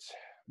call it?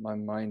 My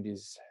mind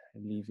is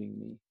leaving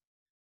me.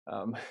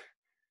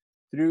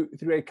 Through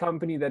a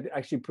company that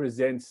actually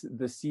presents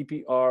the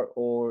CPR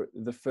or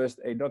the first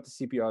aid, not the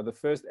CPR, the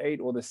first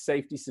aid or the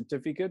safety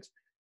certificate,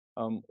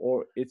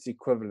 or its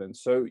equivalent.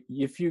 So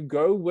if you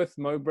go with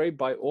Mowbray,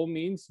 by all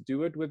means,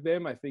 do it with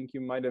them. I think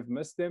you might have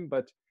missed them,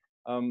 but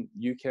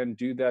you can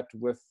do that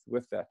with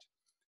that.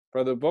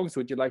 Brother Bongs,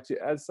 would you like to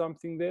add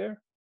something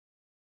there?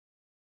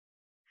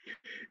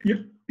 Yeah,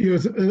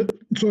 yes.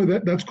 So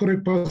that's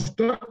correct,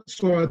 Pastor.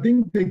 So I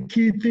think the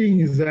key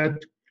thing is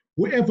that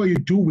whoever you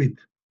do with,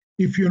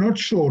 if you're not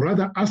sure,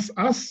 rather ask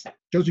us.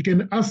 Just you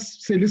can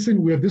ask, say,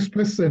 listen, we have this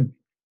person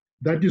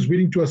that is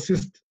willing to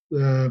assist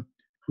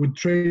with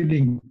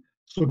training.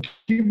 So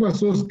give us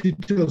those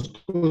details,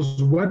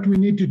 because what we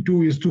need to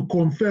do is to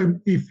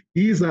confirm if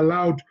he is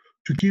allowed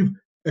to give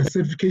a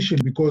certification,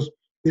 because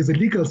there's a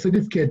legal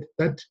certificate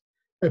that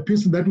a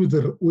person that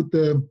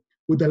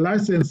with the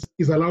license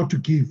is allowed to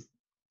give.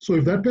 So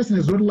if that person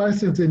is not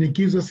licensed and he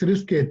gives a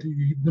certificate,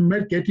 you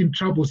might get in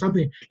trouble.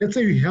 Something. Let's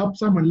say you help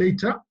someone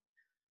later,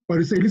 but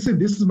you say, listen,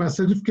 this is my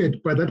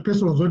certificate, but that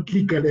person was not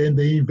legal, and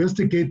they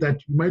investigate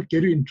that, you might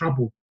get you in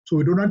trouble. So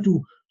we don't want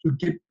to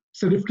get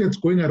certificates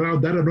going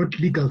around that are not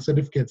legal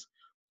certificates.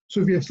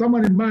 So if you have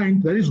someone in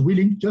mind that is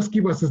willing, just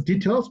give us his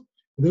details,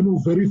 and then we'll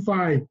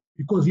verify,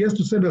 because he has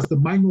to send us the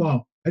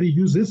manual that he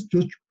uses.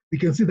 Just we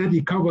can see that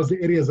he covers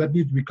the areas that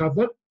need to be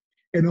covered,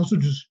 and also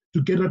just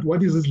to get at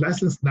what is his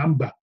license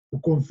number to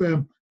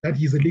confirm that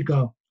he's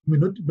illegal. I mean,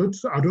 not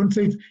I don't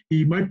say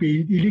he might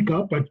be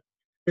illegal, but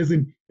as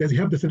in, does he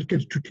have the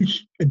certificate to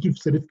teach and give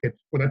certificate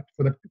for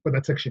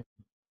that section?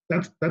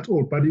 That's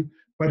all. But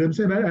I'm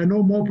saying I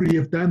know Mowbray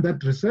have done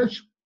that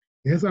research.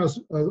 Yes, I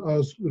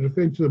was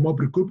referring to the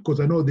Mowbray group because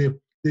I know they've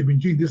been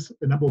doing this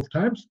a number of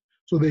times,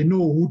 so they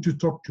know who to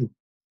talk to.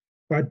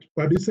 But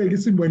they say,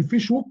 listen, when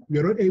Fishhook, we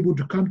are not able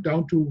to come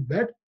down to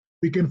that.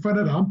 we can find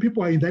out how many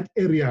people are in that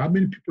area, how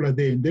many people are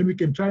there, and then we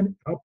can try and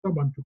help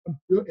someone to come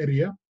to your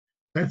area.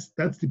 That's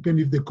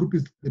depending if the group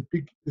is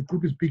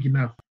big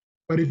enough.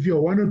 But if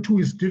you're 1 or 2,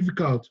 it's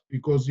difficult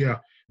because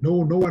no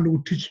one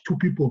will teach 2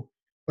 people.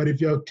 But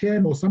if you're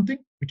 10 or something,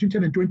 between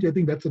 10 and 20, I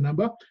think that's a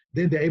number,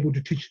 then they're able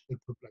to teach the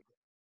group like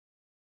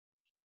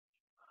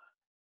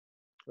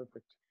that.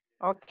 Perfect.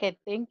 Okay,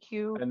 thank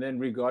you. And then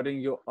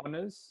regarding your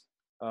honors,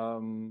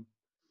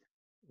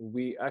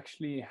 we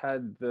actually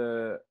had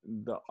the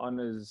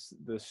honors,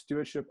 the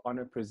stewardship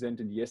honor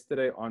presented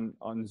yesterday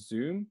on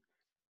Zoom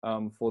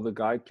for the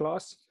guide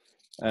class,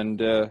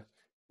 and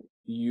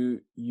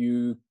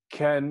you'll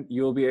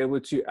be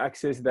able to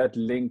access that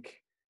link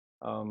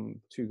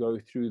to go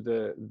through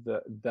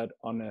that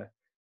honor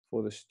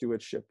for the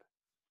stewardship,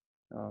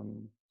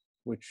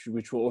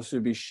 which will also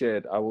be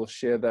shared. I will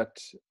share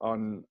that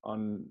on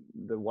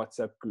the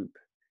WhatsApp group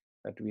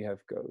that we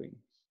have going.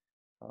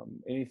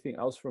 Anything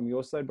else from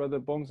your side, Brother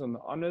Bongs, on the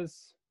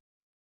honors?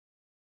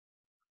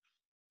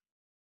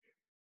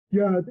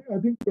 Yeah, I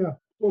think, yeah.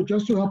 So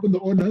just to help on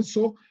the honors,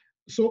 so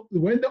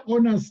when the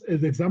honors,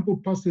 as example,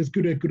 Pastor is a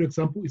good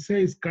example, it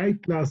says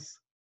guide class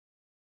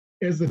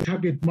as the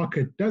target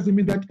market. Doesn't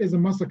mean that as a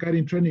Masterguide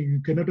in training, you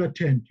cannot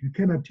attend. You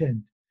can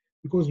attend.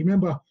 Because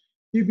remember,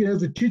 if you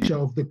as a teacher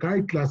of the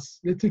guide class,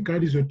 let's say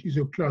guide is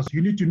your class,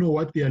 you need to know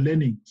what they are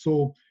learning.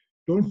 So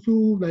don't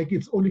feel like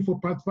it's only for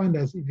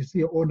Pathfinders. If you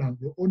see an honor,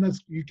 the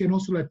honors, you can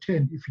also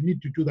attend if you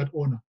need to do that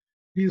honor.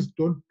 Please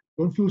don't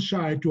feel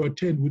shy to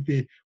attend with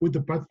the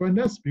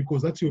Pathfinders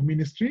because that's your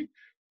ministry.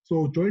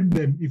 So join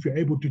them if you're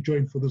able to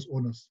join for those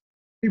honors.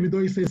 Even though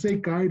it's a say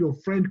guide or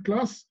friend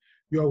class,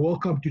 you are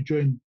welcome to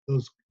join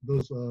those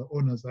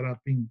honors that are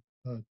being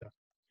done.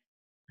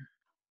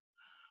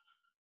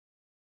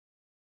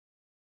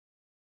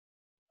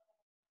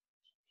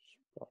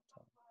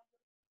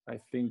 I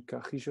think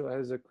Kagisho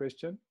has a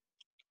question.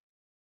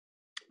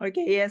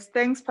 Okay, yes,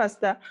 thanks,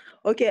 Pastor.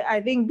 Okay,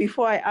 I think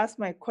before I ask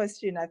my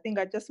question, I think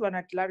I just want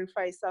to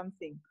clarify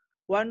something.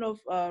 One of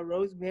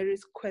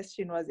Rosemary's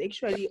question was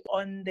actually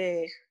on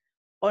the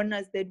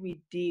honors that we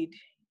did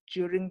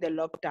during the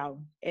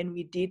lockdown, and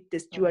we did the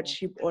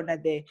stewardship honor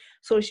there.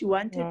 So she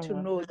wanted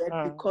to know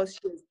that because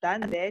she has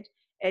done that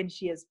and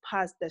she has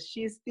passed, that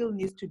she still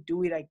needs to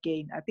do it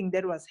again. I think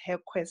that was her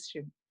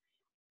question.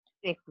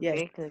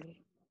 Yes.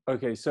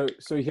 Okay, so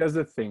here's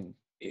the thing.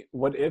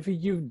 Whatever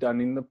you've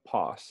done in the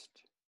past,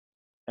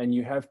 and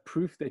you have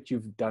proof that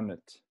you've done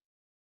it,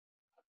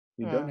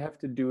 you don't have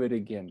to do it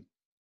again.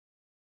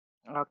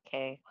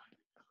 Okay.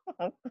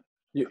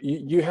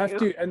 You have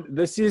to, and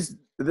this is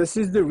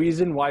the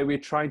reason why we're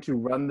trying to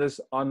run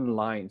this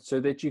online, so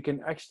that you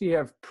can actually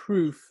have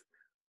proof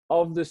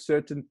of the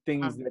certain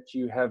things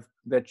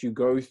that you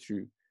go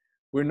through.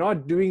 We're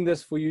not doing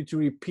this for you to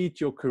repeat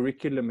your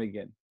curriculum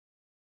again.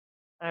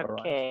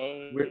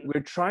 Okay. Right?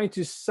 We're trying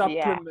to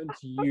supplement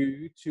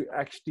you to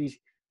actually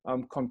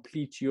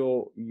complete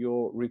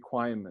your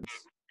requirements.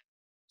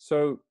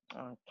 So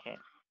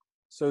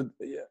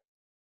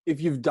if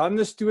you've done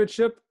the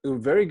stewardship,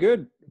 very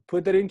good.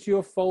 Put that into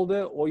your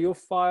folder or your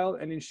file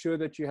and ensure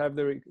that you have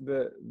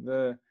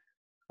the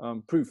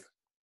proof.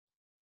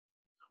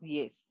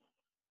 Yes,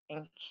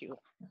 thank you.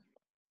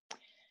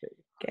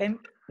 Okay,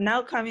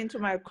 now coming to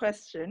my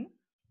question.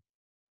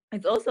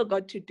 It's also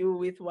got to do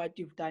with what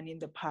you've done in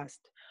the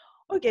past.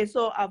 Okay,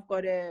 so I've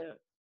got a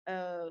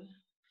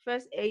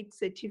first aid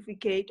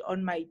certificate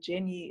on my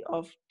journey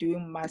of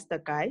doing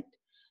Masterguide.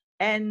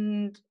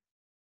 And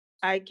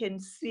I can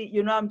see,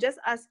 I'm just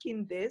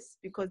asking this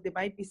because there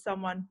might be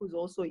someone who's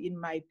also in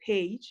my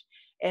page,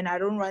 and I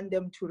don't want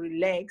them to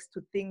relax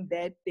to think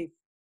that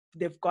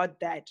they've got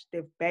that,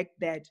 they've backed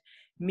that.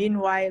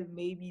 Meanwhile,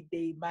 maybe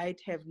they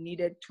might have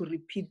needed to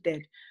repeat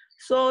that.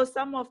 So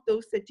some of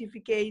those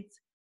certificates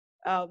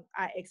are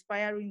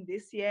expiring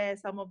this year.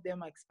 Some of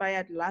them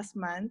expired last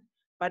month.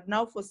 But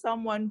now for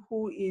someone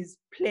who is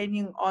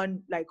planning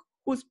on,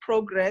 whose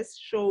progress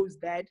shows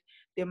that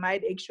they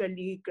might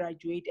actually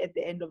graduate at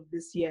the end of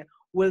this year,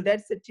 will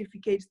that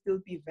certificate still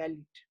be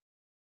valid?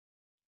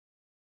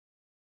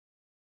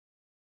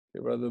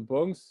 Okay, Brother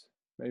Bongs,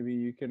 maybe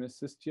you can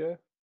assist here.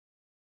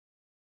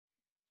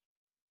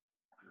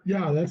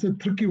 Yeah, that's a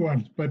tricky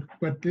one, but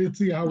let's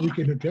see how we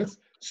can address.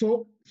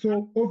 So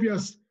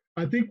obvious,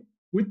 I think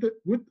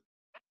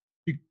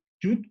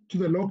due to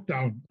the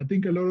lockdown, I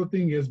think a lot of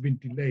things has been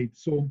delayed.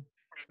 So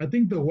I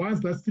think the ones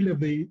that still have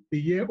the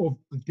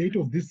date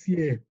of this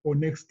year or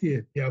next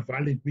year, they are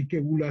valid.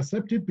 We'll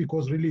accept it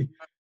because really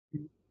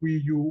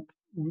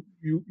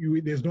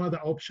there's no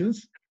other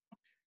options.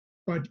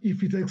 But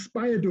if it's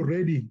expired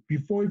already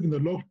before even the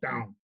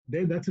lockdown,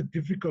 then that's a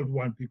difficult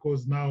one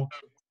because now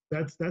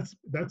that's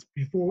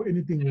before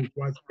everything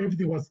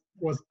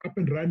was up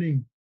and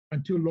running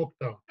until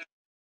lockdown.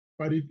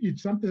 But if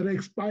it's something that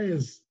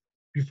expires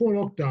before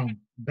lockdown,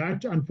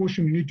 that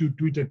unfortunately you need to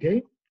do it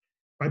again.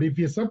 But if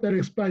it's something that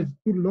expires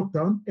through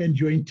lockdown and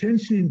your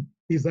intention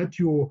is that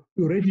you're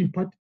already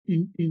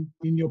in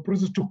your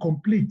process to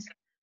complete,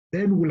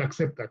 then we'll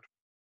accept that.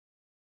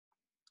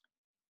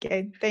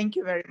 Okay, thank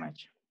you very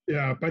much.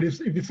 Yeah, but if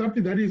it's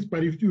something that is,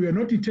 but if you are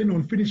not intending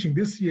on finishing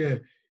this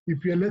year,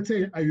 if you're, let's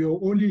say, you're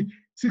only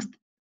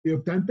you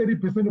have done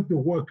 30% of the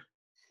work,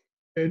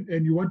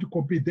 and you want to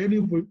complete, then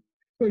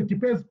so it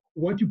depends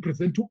what you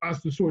present to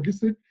us to show,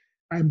 listen,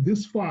 I'm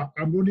this far,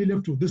 I'm only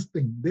left with this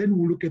thing. Then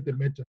we'll look at the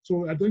matter.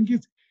 So I think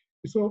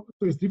so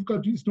it's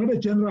difficult. It's not a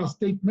general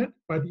statement,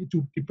 but it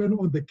will depend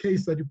on the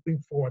case that you bring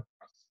forward.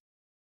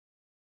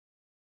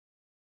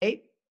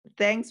 Okay,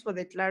 thanks for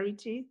the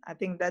clarity. I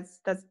think that's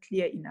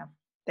clear enough.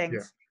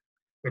 Thanks.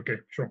 Yeah. Okay,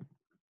 sure.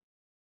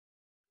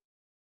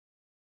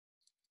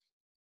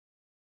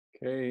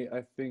 Okay,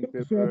 I think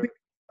So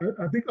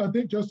I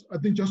think just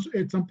to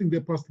add something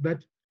there, Pastor,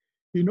 that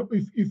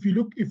if you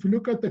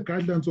look at the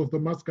guidelines of the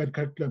Masterguide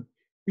curriculum,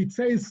 it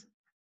says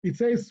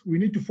we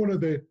need to follow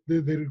the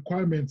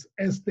requirements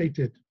as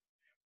stated.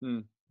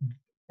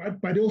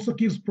 But it also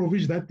gives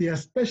provision that there are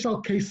special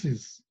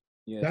cases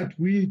that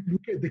we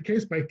look at the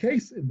case by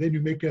case, and then you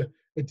make a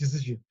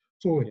decision.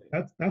 So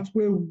that's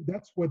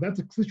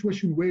a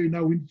situation where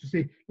now we need to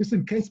say,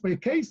 listen, case by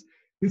case,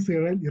 this is a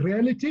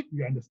reality,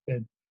 we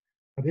understand.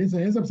 But hence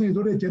I'm saying it's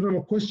not a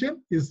general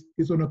question,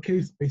 it's on a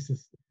case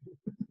basis.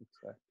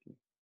 Exactly.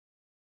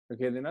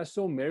 Okay, then I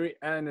saw Mary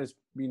Ann has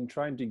been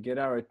trying to get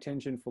our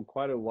attention for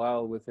quite a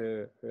while with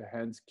her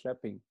hands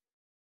clapping.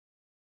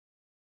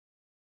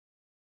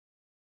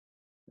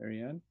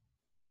 Mary Ann?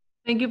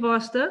 Thank you,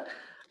 Pastor.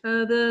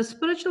 The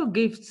spiritual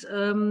gifts,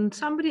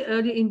 somebody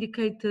earlier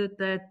indicated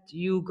that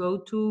you go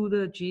to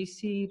the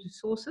GC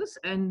resources,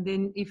 and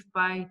then if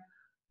by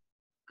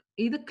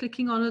either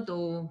clicking on it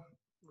or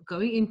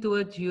going into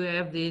it, you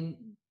have then,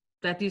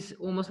 that is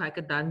almost like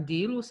a done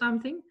deal or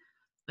something.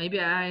 Maybe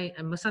I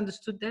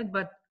misunderstood that,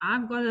 but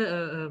I've got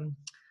a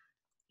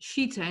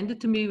sheet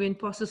handed to me when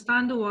Pastor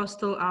Stander was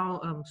still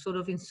our sort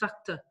of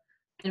instructor,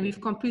 and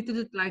we've completed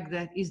it like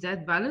that. Is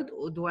that valid,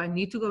 or do I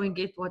need to go and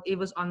get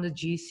whatever's on the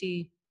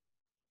GC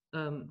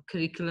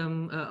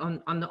curriculum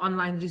on the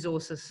online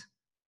resources?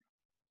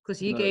 Because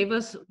he gave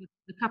us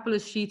a couple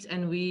of sheets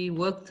and we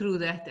worked through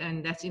that,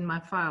 and that's in my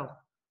file.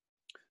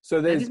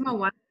 So that is my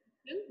one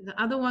question.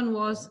 The other one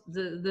was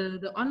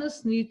the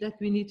honors need that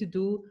we need to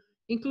do,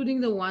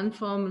 including the one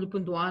from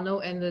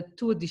Lupundwano and the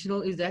 2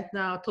 additional. Is that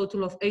now a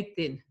total of 8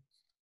 then?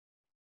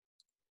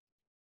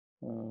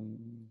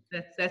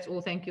 That's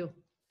all. Thank you.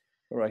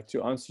 All right.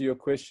 To answer your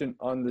question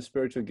on the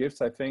spiritual gifts,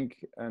 I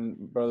think,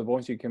 and Brother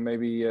Bones, you can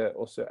maybe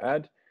also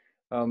add,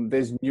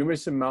 there's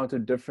numerous amount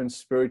of different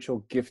spiritual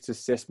gifts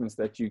assessments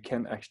that you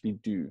can actually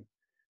do.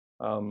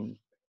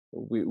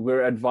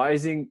 We're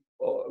advising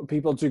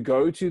people to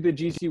go to the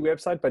GC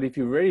website, but if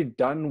you've already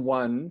done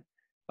one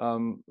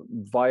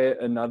via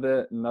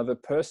another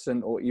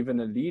person or even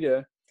a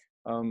leader,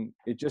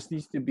 it just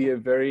needs to be a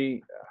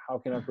very, how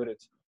can I put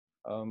it,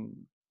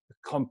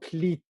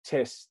 complete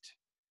test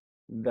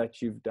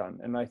that you've done.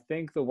 And I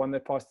think the one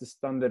that Pastor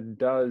Standard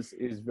does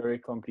is very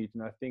complete,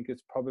 and I think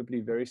it's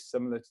probably very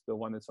similar to the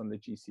one that's on the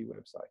GC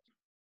website.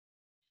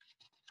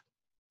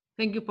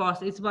 Thank you,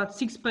 Pastor. It's about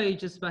 6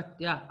 pages, but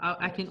yeah,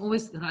 I can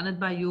always run it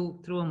by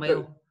you through a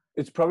mail.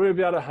 It's probably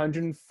about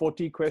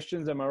 140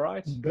 questions, am I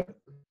right?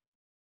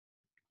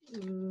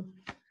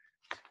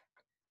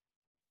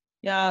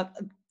 Yeah,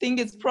 I think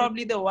it's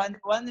probably the one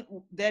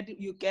that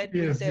you get.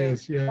 Yes,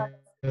 that's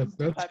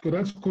good.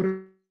 That's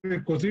correct.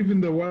 Because even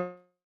the one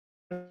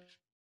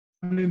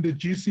in the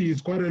GC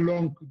is quite a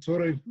long,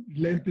 sort of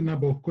lengthy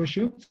number of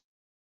questions.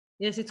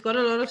 Yes, it's got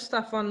a lot of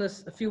stuff on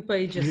this, a few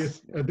pages.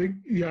 Yes, I think,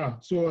 yeah.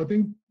 So I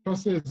think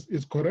Pastor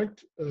is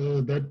correct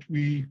that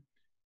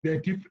they're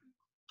different.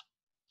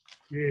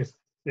 Yes,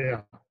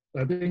 yeah.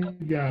 I think,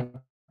 yeah,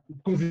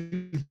 because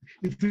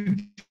it's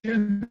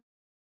intense.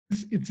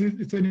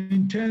 It's an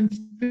intense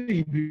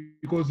thing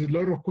because a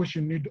lot of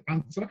questions need to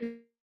answer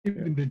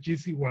in the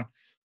GC one.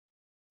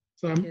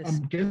 So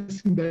I'm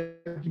guessing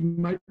that it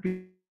might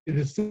be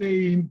the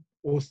same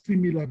or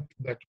similar to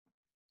that.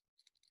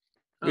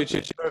 Which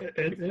is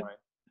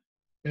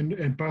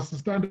and Pastor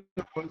Standard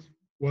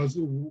was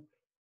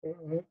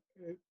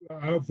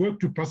I've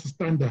worked with Pastor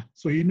Standard,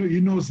 so he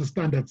knows the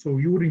standard, so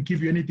he wouldn't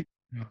give you anything.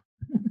 Yeah.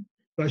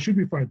 That should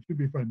be fine. Should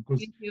be fine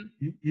because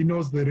he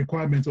knows the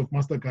requirements of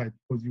Masterguide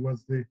because he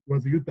was the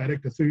youth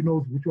director, so he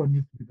knows which one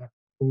needs to be done.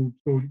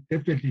 So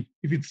definitely,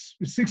 if it's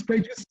 6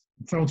 pages,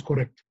 it sounds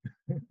correct.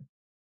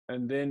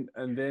 And then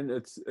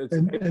it's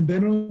and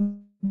then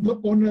on the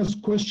honors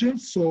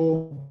questions.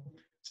 So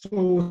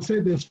say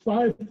there's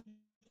five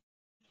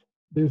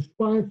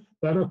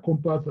that are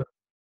compulsory.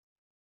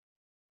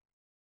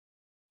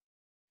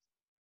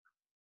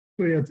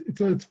 So yeah,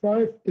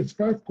 it's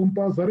five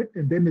compulsory,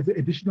 and then there's an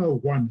additional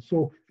 1.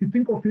 So if you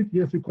think of it,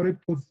 yes, you're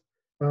correct, because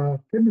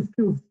chemistry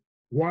skills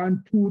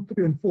 1, 2,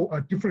 3, and 4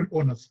 are different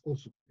honors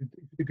also.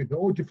 They're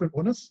all different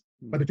honors,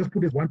 but they just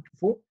put it 1 to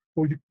 4.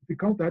 So if you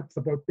count that, it's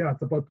about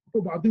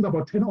I think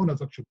about 10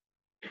 honors actually.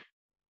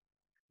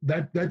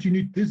 That you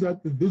need. These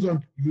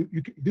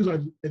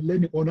are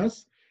learning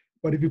honors.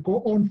 But if you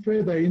go on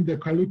further in the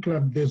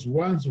curriculum, there's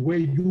ones where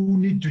you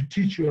need to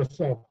teach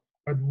yourself,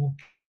 but we'll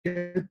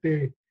get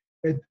there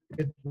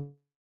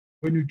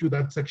when you do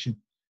that section.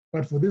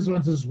 But for this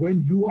one, is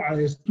when you are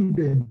a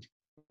student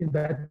in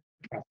that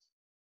class.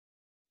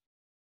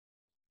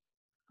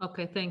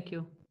 Okay, thank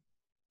you.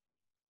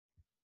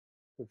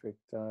 Perfect.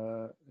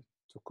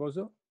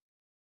 Tokozo?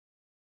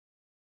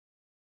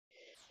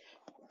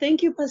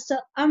 Thank you, Pastor.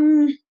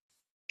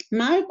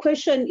 My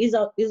question is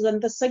on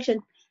the section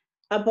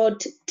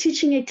about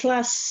teaching a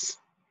class,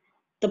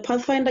 the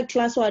Pathfinder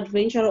class or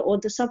Adventure or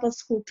the Sabbath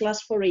School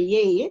class for a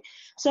year.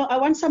 So I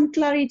want some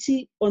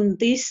clarity on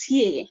this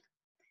year,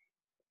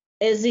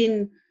 as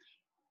in,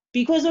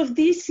 because of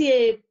this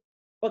year,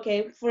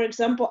 okay, for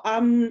example,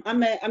 I'm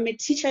a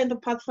teacher in the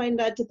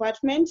Pathfinder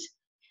department,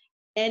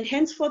 and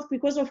henceforth,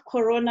 because of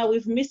Corona,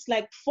 we've missed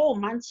like 4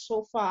 months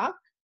so far.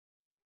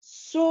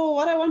 So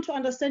what I want to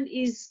understand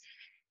is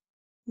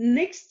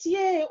next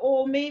year,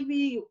 or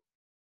maybe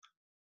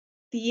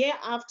the year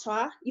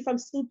after, if I'm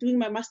still doing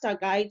my master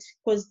guide,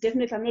 because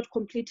definitely I'm not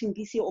completing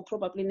this year or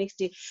probably next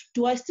year,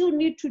 do I still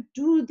need to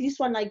do this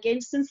one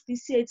again, since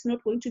this year it's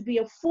not going to be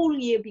a full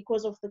year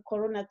because of the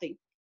Corona thing?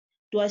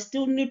 Do I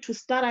still need to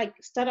start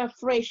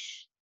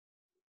afresh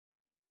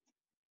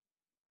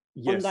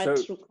on Yes, that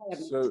so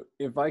requirement?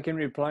 if I can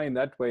reply in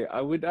that way,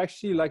 I would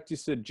actually like to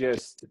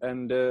suggest,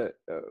 and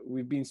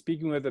we've been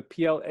speaking with the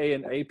PLA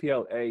and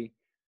APLA,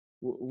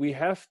 we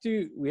have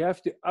to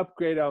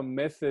upgrade our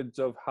methods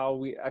of how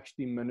we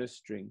actually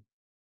ministering.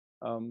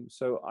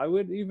 So I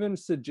would even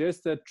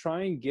suggest that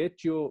try and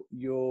get your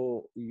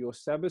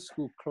Sabbath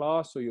school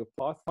class or your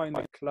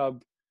Pathfinder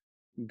club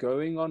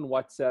going on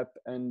WhatsApp,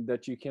 and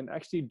that you can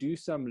actually do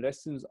some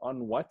lessons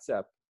on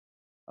WhatsApp.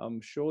 I'm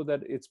sure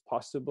that it's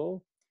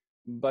possible.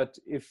 But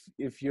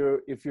if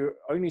you're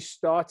only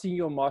starting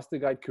your master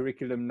guide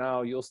curriculum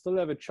now, you'll still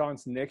have a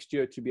chance next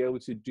year to be able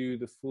to do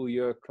the full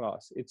year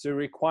class. It's a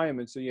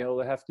requirement, so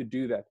you'll have to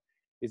do that.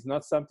 It's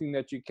not something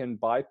that you can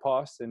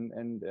bypass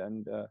and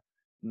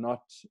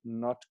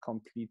not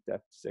complete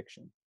that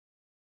section.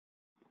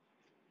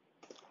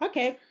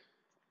 Okay,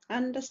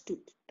 understood.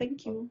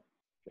 Thank you.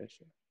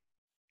 Pleasure.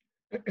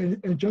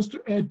 And just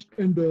to add,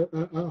 and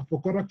I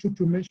forgot actually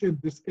to mention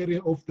this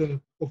area of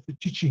the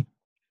teaching.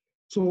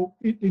 So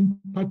in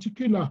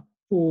particular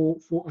for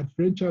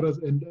adventurers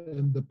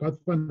and the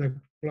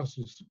Pathfinder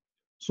classes,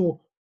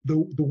 so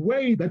the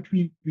way that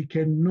we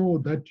can know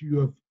that you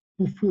have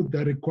fulfilled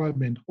the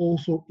requirement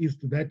also is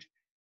that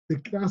the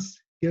class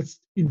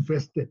gets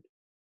invested.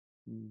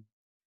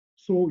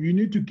 So we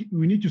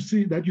need to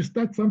see that you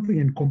start something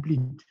and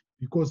complete,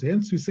 because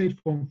hence we said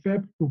from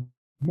Feb to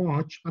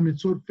March,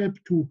 so Feb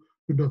to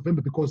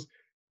November, because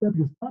Feb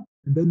you start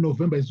and then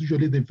November is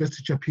usually the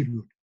investiture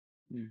period.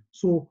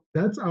 So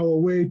that's our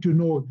way to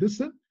know,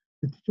 listen,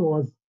 the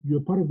teacher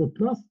you're part of the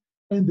class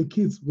and the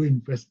kids were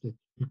invested.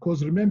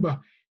 Because remember,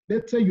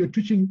 let's say you're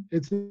teaching,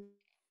 it's an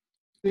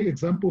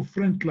example,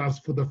 friend class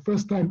for the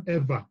first time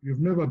ever. You've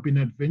never been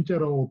an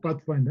adventurer or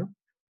Pathfinder.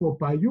 So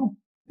by you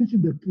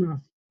teaching the class,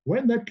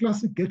 when that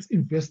class gets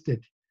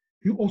invested,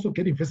 you also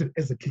get invested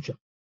as a teacher.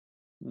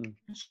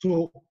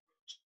 So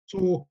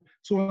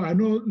I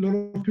know a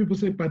lot of people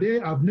say, but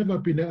hey, I've never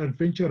been an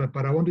adventurer,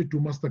 but I wanted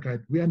to master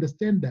guide. We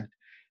understand that.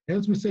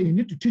 As we say, you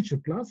need to teach a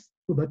class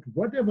so that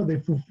whatever they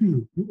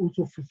fulfill, you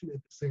also fulfill at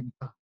the same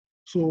time.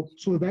 So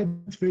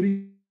that's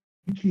very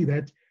key,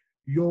 that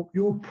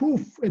your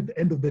proof at the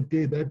end of the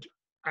day that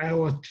I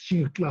was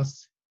teaching a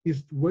class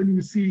is when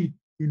you see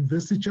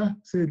investiture,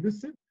 say,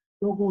 listen,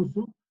 Togo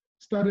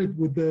started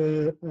with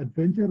the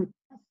adventure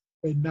class,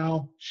 and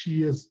now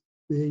she is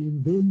the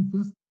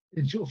invest,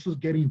 and she also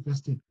getting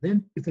invested.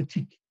 Then it's a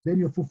tick. Then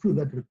you fulfill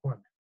that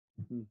requirement.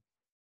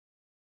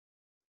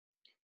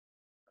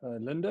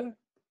 Linda?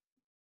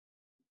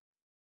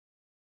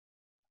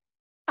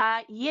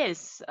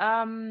 Yes.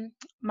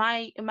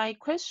 My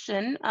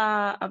question,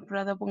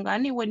 Brother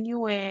Bongani, when you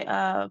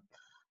were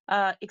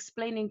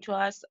explaining to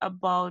us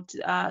about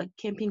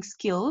camping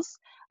skills,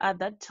 at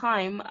that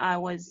time I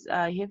was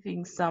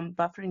having some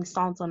buffering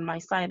sounds on my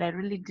side. I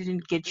really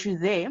didn't get you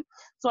there.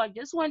 So I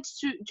just want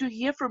to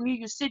hear from you.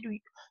 You said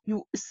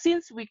you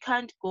since we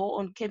can't go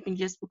on camping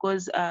just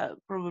because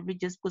probably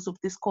just because of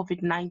this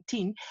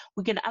COVID-19,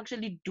 we can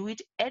actually do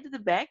it at the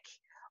back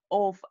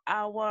of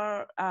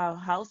our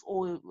house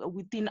or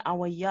within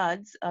our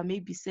yards,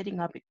 maybe setting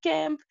up a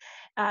camp.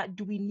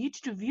 Do we need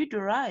to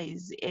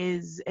visualize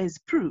as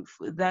proof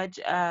that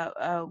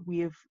we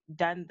have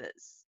done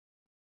this?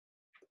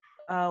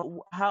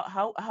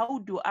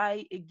 How do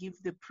I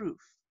give the proof?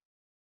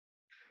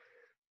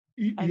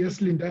 Yes,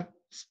 Linda.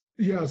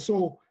 Yeah.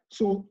 So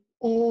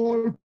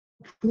all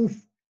proof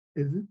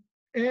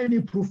any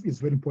proof is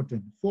very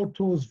important.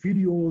 Photos,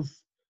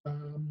 videos.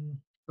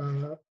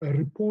 A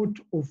report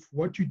of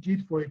what you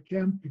did for a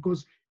camp,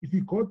 because if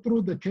you go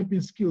through the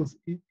camping skills,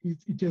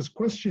 it has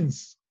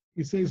questions.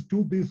 It says,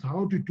 do this,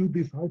 how to do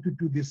this, how to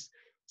do this.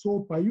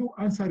 So by you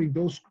answering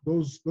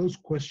those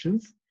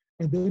questions,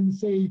 and then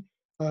say,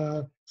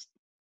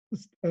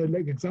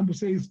 like example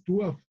says,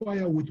 do a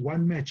fire with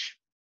one match.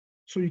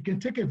 So you can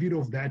take a video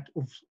of that,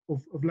 of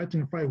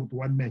lighting a fire with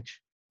one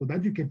match. So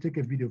that you can take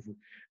a video of it.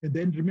 And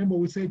then remember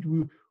we said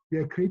we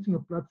are creating a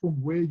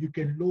platform where you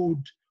can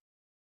load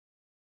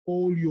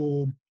all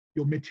your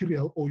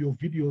material or your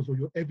videos or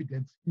your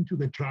evidence into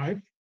the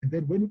drive. And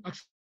then when you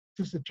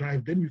access the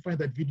drive, then we find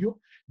that video,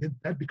 then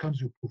that becomes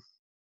your proof.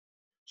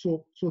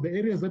 So the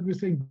areas that we're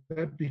saying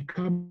that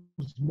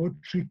becomes more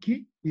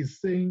tricky is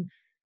saying,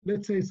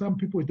 let's say some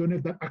people don't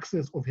have that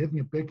access of having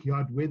a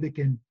backyard where they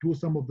can do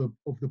some of the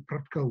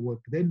practical work.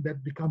 Then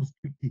that becomes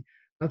tricky.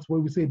 That's why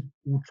we said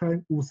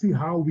we'll see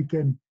how we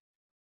can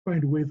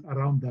find ways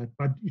around that.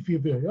 But if you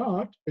have a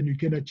yard and you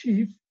can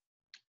achieve,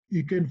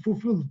 you can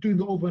fulfill doing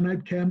the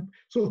overnight camp.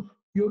 So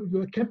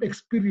your camp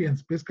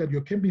experience, basically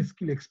your camping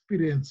skill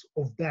experience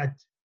of that,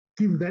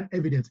 give that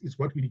evidence is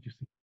what we need to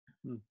see.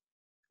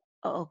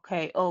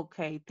 Okay,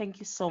 okay. Thank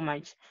you so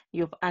much.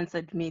 You've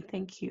answered me.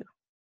 Thank you.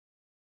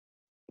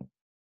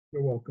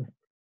 You're welcome.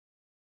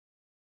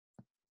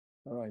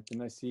 All right,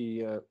 and I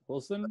see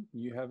Wilson,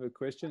 you have a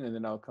question, and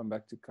then I'll come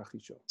back to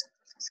Kagisho.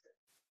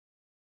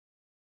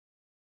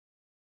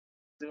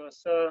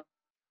 So,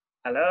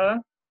 hello.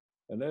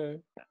 Hello.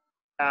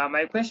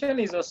 My question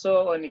is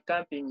also on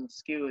camping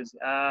skills.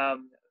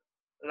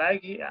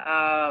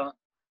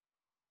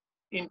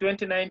 In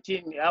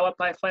 2019, our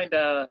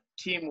Pathfinder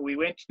team, we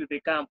went to the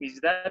camp.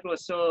 Is that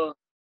also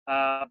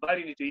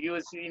valid to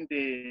use in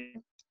the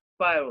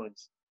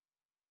files?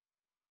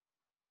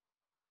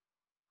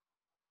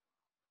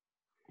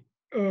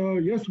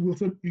 Yes,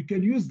 Wilson, you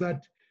can use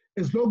that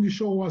as long as you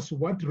show us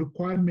what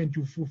requirement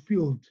you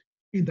fulfilled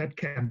in that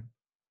camp.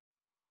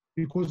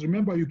 Because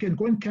remember, you can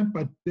go and camp,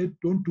 but they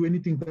don't do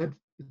anything that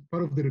is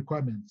part of the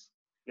requirements.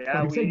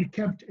 Yeah, but you said we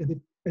camped,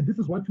 and this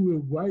is what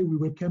why we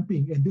were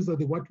camping, and these are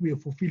what we are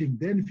fulfilling.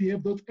 Then, if you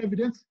have those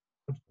evidence,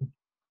 that's good.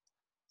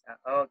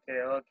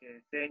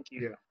 Okay, thank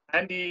you. Yeah.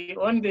 And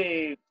on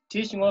the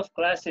teaching of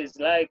classes,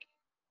 like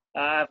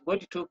I've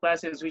got 2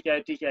 classes which I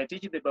teach. I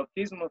teach the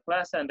baptismal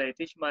class and I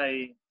teach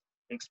my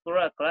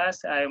explorer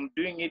class. I am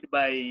doing it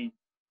by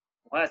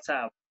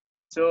WhatsApp.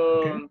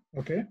 So,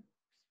 okay.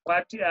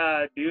 What do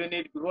you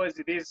need? Because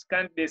these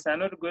candidates are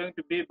not going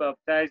to be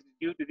baptized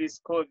due to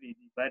this COVID,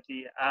 but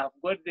I've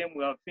got them.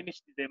 We have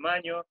finished the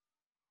manual.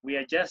 We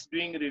are just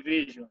doing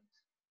revisions.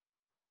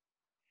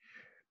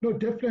 No,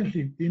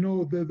 definitely. You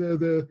know,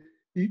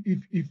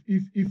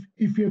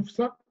 if you have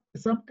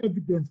some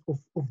evidence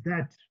of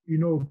that, you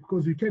know,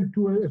 because you can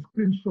do a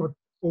screenshot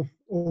of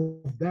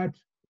that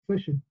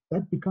session,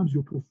 that becomes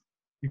your proof.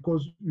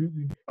 Because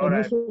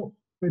also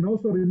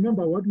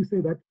remember what we say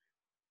that.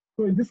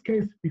 So in this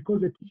case,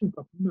 because you're teaching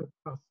particular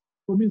class,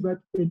 so it means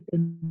that in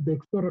the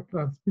explorer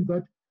class, means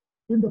that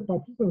in the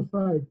particular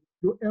side,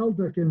 your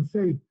elder can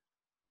say,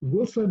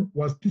 Wilson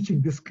was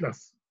teaching this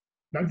class.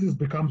 That just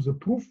becomes a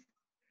proof.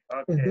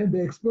 Okay. And then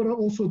the explorer,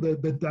 also the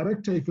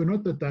director, if you're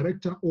not the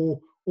director or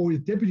a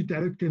deputy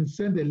director, can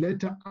send a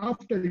letter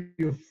after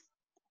you've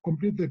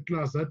completed the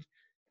class that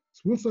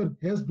Wilson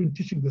has been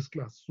teaching this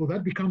class. So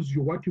that becomes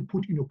what you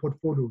put in your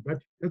portfolio.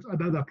 That's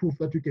another proof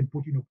that you can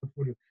put in your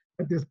portfolio.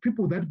 That there's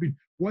people that have been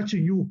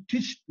watching you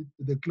teach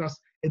the class,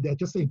 and they're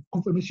just saying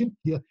confirmation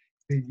here.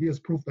 Here's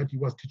proof that he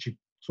was teaching.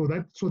 So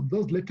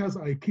those letters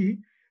are key.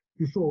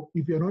 So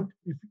if you're not,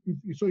 if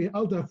you show your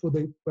elder for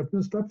the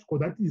partner steps,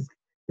 because that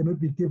cannot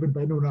be given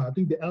by no. I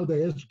think the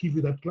elder has to give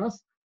you that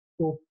class.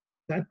 So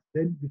that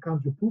then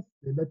becomes your proof,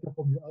 the letter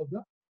from your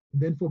elder.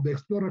 And then from the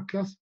explorer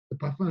class, the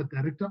Pathfinder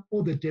director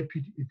or the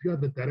deputy, if you are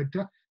the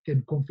director,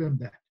 can confirm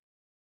that.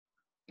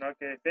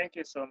 Okay, thank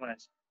you so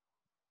much.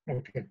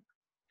 Okay.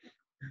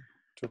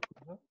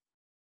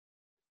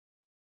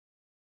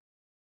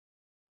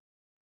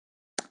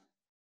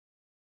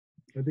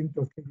 I think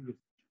that's it.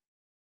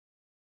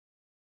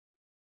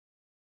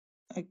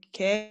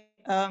 Okay.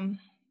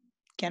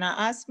 Can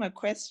I ask my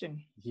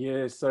question?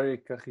 Yeah, sorry,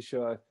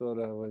 Kagisho, I thought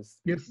I was.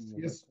 Yes.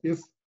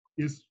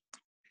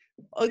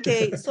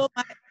 Okay, so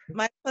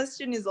my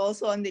question is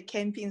also on the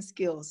camping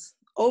skills.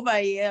 Over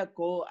a year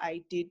ago,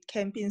 I did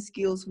camping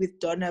skills with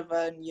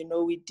Donovan. You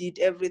know, we did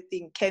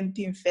everything,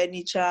 camping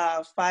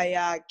furniture,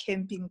 fire,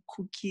 camping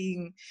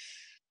cooking.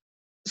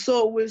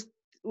 So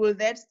will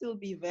that still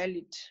be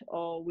valid,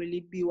 or will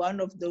it be one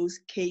of those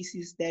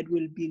cases that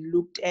will be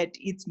looked at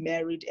its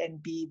merit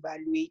and be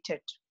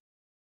evaluated?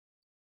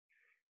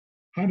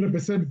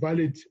 100%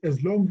 valid,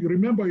 as long you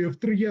remember you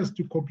have 3 years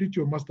to complete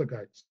your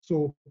Masterguides.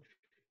 So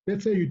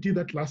let's say you did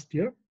that last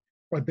year,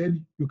 but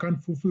then you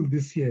can't fulfill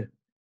this year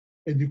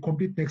and you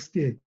complete next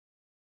year.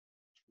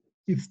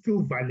 It's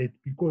still valid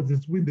because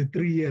it's within the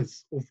 3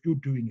 years of you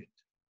doing it.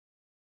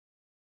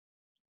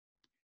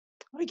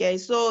 Okay,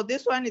 so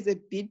this one is a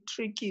bit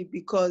tricky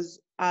because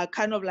I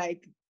kind of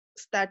like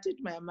started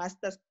my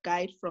master's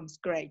guide from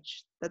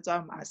scratch. That's why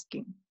I'm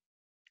asking.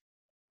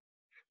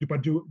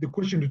 But the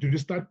question is, did you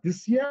start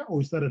this year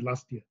or you started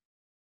last year?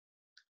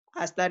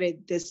 I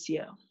started this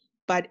year.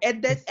 But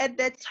at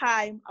that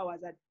time, I was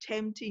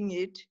attempting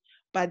it,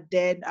 but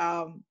then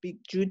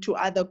due to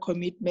other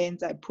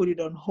commitments, I put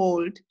it on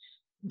hold.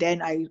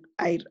 Then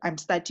I'm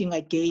starting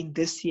again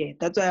this year.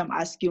 That's why I'm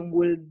asking,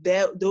 will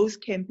those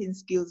camping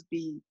skills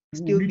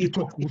still be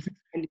talk?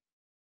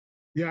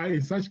 Yeah,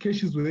 in such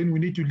cases, then we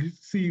need to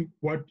see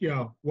what you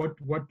have.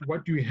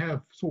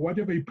 So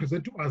whatever you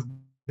present to us,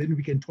 then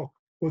we can talk.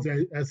 Because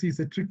I see it's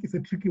a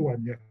tricky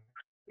one,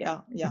 yeah.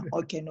 Yeah.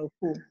 Okay, no,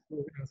 cool.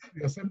 So,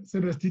 yes,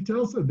 send us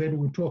details, and then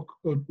we'll talk.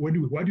 What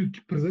you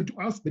present to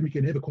us, then we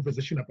can have a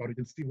conversation about it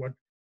and see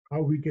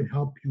how we can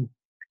help you.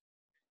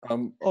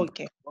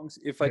 Okay.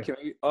 If I can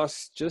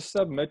ask, just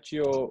submit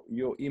your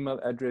email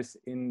address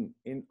in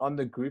on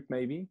the group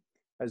maybe,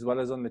 as well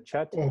as on the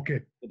chat.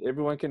 Okay. That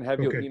everyone can have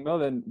your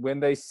email, and when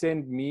they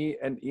send me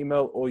an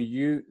email or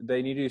you,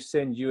 they need to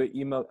send you an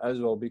email as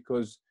well,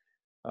 because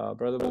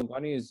Brother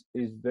Bongani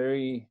is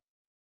very,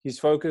 he's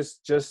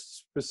focused just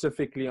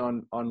specifically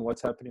on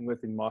what's happening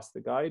within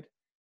Masterguide.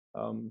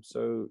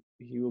 So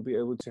he will be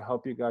able to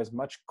help you guys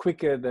much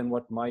quicker than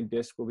what my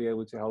desk will be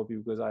able to help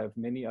you, because I have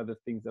many other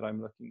things that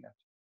I'm looking at.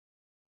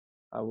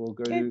 I will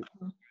go to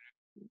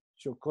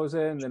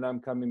Chokoze, and then I'm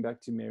coming back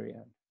to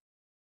Marianne.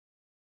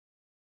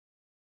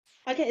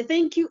 Okay,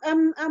 thank you.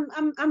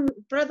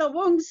 Brother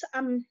Wongs,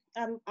 I'm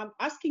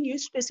asking you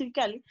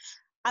specifically.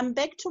 I'm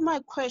back to my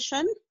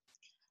question.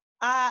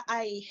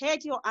 I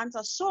heard your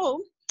answer,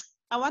 so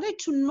I wanted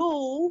to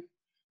know,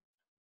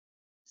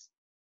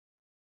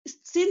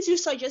 since you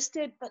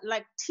suggested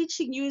like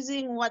teaching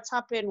using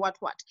WhatsApp and what.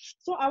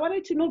 So I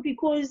wanted to know,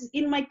 because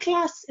in my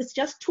class, it's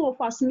just two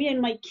of us, me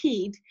and my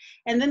kid.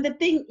 And then the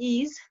thing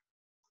is,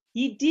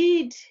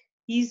 he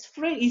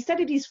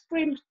started his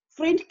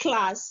friend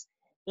class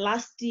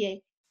last year,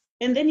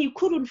 and then he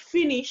couldn't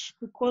finish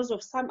because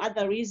of some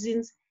other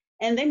reasons.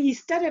 And then he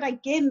started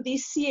again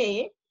this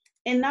year,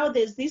 and now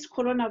there's this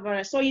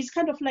coronavirus. So he's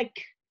kind of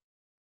like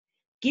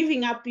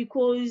giving up,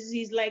 because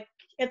he's like,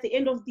 at the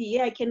end of the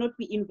year, I cannot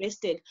be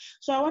invested.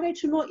 So I wanted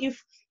to know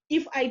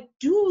if I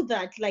do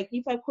that, like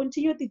if I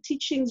continue the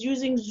teachings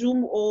using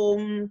Zoom or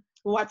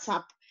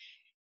WhatsApp,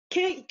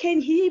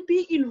 can he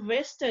be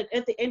invested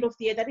at the end of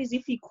the year? That is,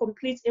 if he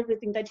completes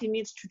everything that he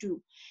needs to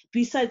do.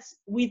 Besides,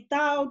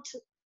 without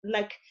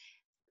like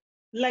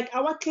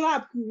our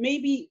club,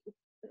 maybe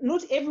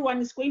not everyone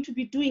is going to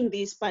be doing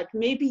this, but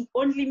maybe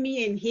only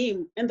me and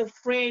him and the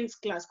friends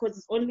class, because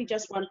it's only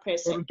just one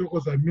person.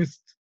 Because I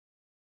missed.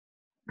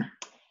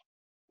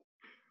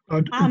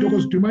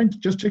 Because do you mind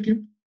just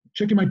checking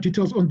my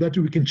details on that?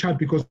 We can chat,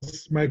 because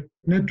my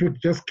network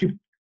just keep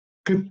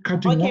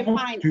cutting off.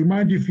 Fine. Do you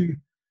mind if you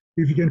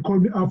can call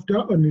me after,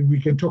 and we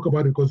can talk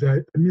about it, because I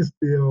missed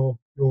your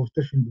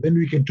session. Then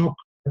we can talk.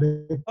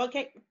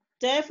 Okay,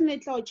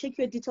 definitely. I'll check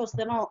your details.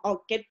 Then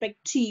I'll get back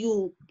to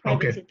you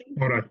privately.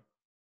 Okay. All right.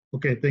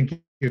 Okay. Thank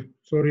you.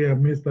 Sorry, I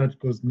missed that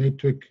because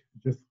network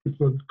just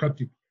keeps on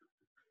cutting.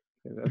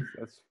 Okay,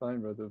 that's fine,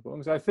 Brother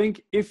Bongs. I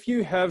think if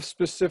you have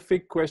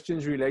specific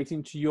questions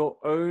relating to your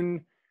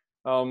own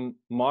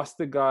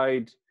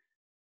Masterguide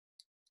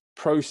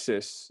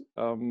process,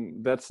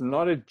 that's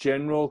not a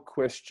general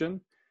question.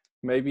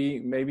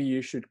 Maybe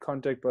you should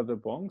contact Brother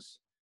Bongs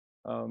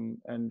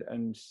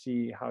and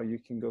see how you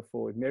can go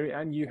forward. Mary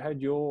Ann, you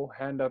had your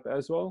hand up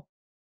as well.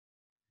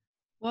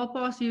 Well,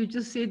 Pastor, you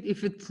just said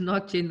if it's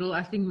not general.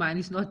 I think mine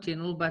is not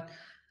general, but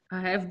I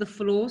have the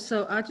floor.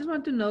 So I just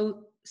want to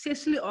know,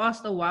 Cecily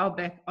asked a while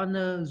back on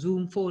a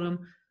Zoom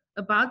forum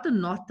about the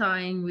knot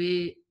tying,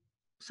 where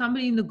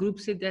somebody in the group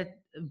said that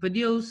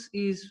videos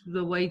is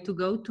the way to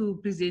go to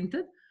present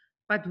it.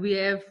 But we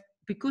have,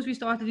 because we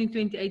started in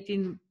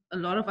 2018, a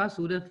lot of us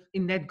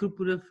in that group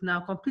would have now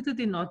completed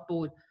their knot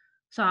board.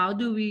 So how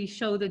do we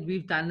show that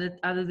we've done it,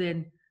 other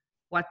than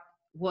what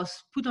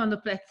was put on the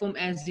platform,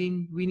 as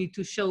in we need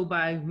to show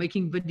by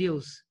making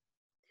videos?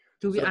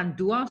 Do we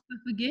undo our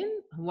stuff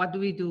again? What do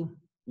we do?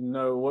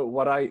 No,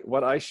 what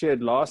I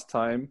shared last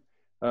time,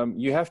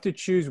 you have to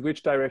choose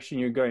which direction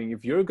you're going.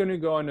 If you're going to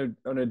go on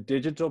a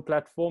digital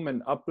platform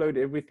and upload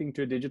everything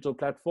to a digital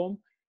platform,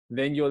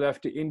 then you'll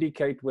have to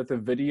indicate with a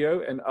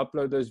video and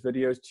upload those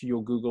videos to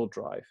your Google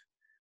Drive.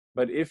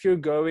 But if you're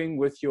going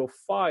with your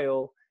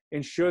file,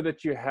 ensure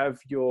that you have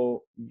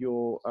your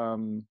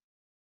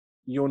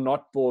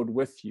knot board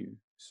with you.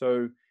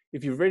 So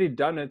if you've already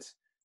done it,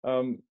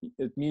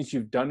 it means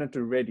you've done it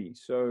already.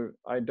 So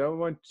I don't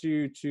want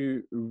you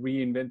to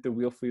reinvent the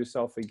wheel for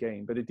yourself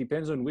again, but it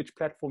depends on which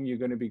platform you're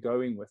going to be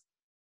going with.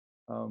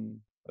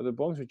 Other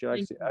Bongs, would you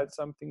like to add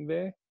something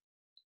there?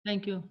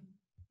 Thank you.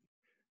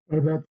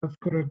 That's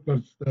correct.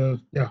 But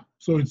yeah,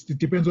 so it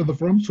depends on the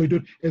firm. So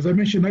as I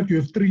mentioned, like you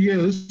have 3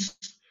 years.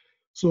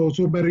 So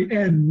by the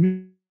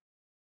end,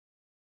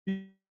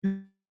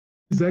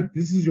 that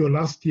this is your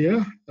last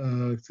year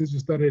since you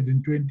started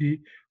in 20.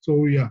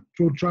 So yeah,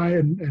 so try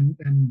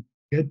and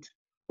get.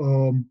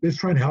 Let's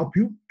try and help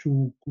you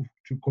to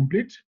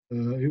complete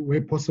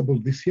where possible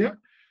this year.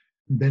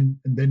 And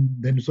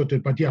then sort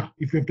it. But yeah,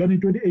 if you've done it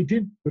in 2018,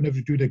 you don't have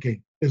to do it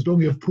again. As long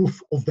as you have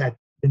proof of that,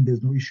 then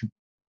there's no issue.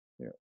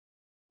 Yeah.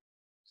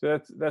 So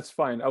that's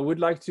fine. I would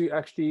like to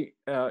actually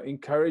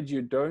encourage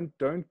you, don't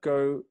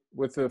go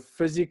with a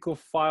physical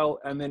file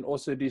and then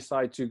also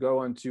decide to go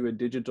onto a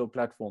digital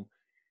platform.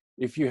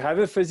 If you have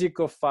a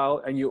physical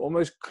file and you're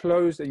almost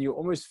closed and you're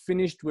almost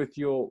finished with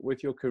your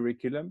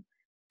curriculum,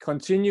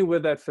 continue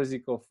with that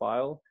physical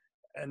file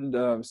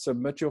and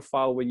submit your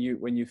file when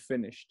you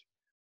finished.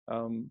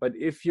 But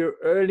if you're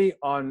early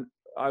on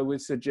I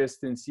would suggest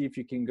then see if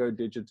you can go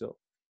digital.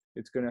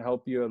 It's going to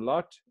help you a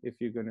lot if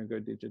you're going to go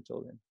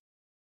digital then.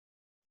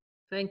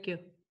 Thank you.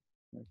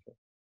 Okay,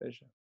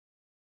 pleasure.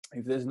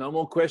 If there's no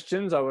more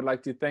questions, I would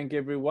like to thank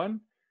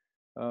everyone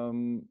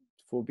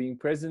for being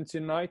present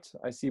tonight.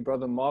 I see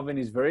Brother Marvin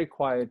is very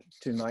quiet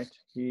tonight.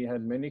 He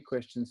had many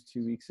questions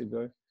 2 weeks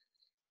ago.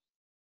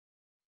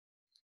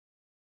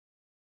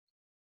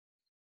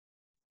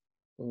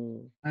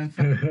 Oh.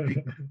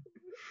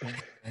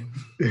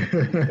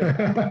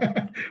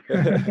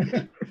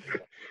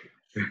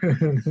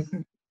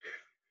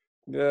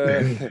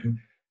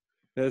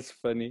 That's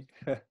funny.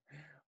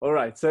 All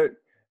right, so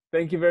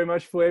thank you very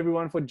much for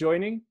everyone for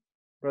joining.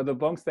 Brother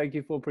Bonks, thank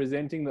you for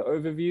presenting the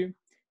overview.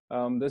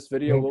 This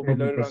video will be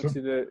loaded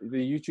onto the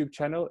YouTube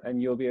channel,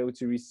 and you'll be able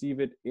to receive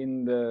it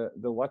in the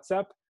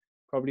WhatsApp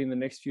probably in the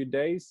next few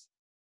days.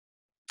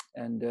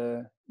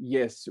 And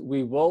yes,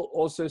 we will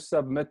also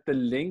submit the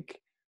link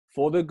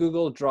for the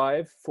Google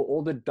Drive for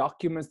all the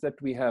documents that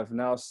we have.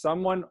 Now,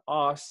 someone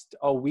asked,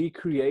 are we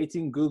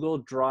creating Google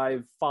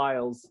Drive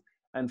files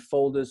and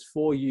folders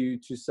for you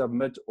to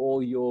submit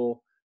all your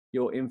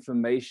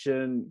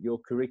information, your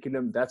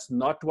curriculum? That's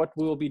not what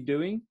we'll be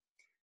doing.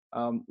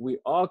 We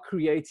are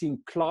creating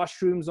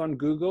classrooms on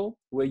Google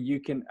where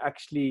you can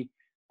actually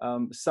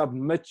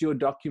submit your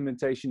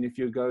documentation if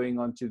you're going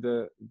onto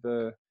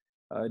the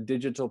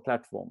digital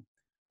platform.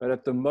 But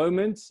at the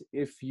moment,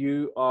 if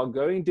you are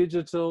going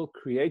digital,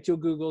 create your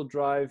Google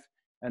Drive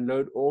and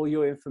load all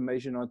your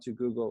information onto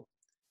Google.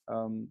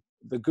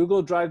 The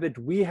Google Drive that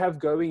we have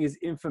going is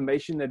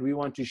information that we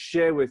want to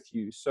share with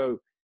you.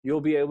 So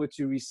you'll be able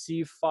to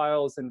receive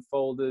files and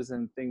folders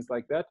and things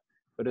like that,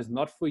 but it's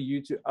not for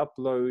you to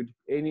upload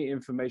any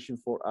information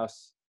for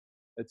us.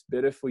 It's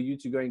better for you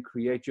to go and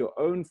create your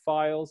own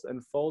files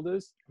and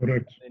folders.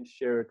 Correct. And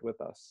share it with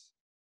us.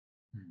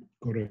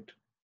 Correct.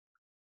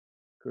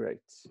 Great.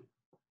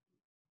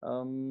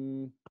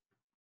 Can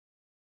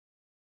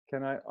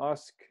I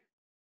ask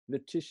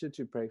Letitia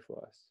to pray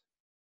for us?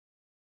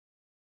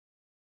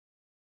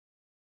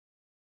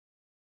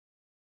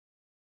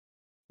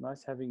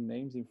 Nice having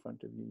names in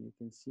front of you. You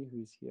can see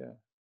who's here.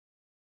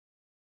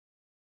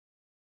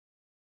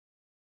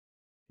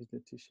 Is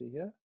Letitia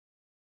here?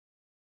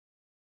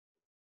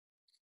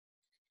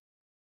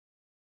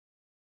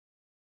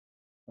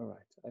 All right.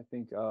 I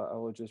think I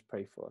will just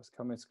pray for us.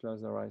 Come, let's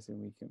close our eyes and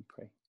we can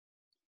pray.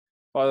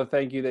 Father,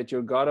 thank you that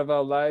you're God of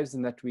our lives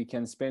and that we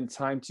can spend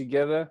time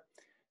together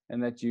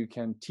and that you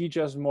can teach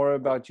us more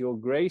about your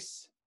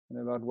grace and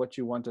about what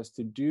you want us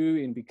to do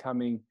in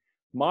becoming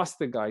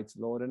master guides,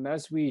 Lord. And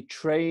as we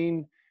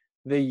train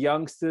the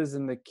youngsters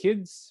and the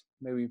kids,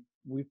 may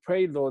we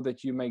pray, Lord,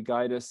 that you may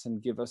guide us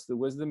and give us the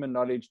wisdom and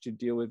knowledge to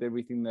deal with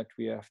everything that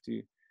we have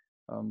to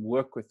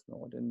work with,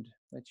 Lord, and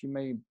that you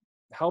may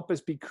help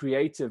us be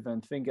creative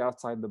and think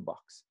outside the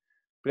box.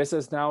 Bless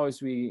us now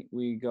as we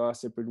go our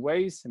separate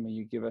ways, and may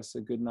you give us a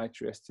good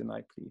night's rest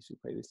tonight, please. We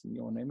pray this in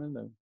your name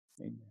alone.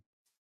 Amen.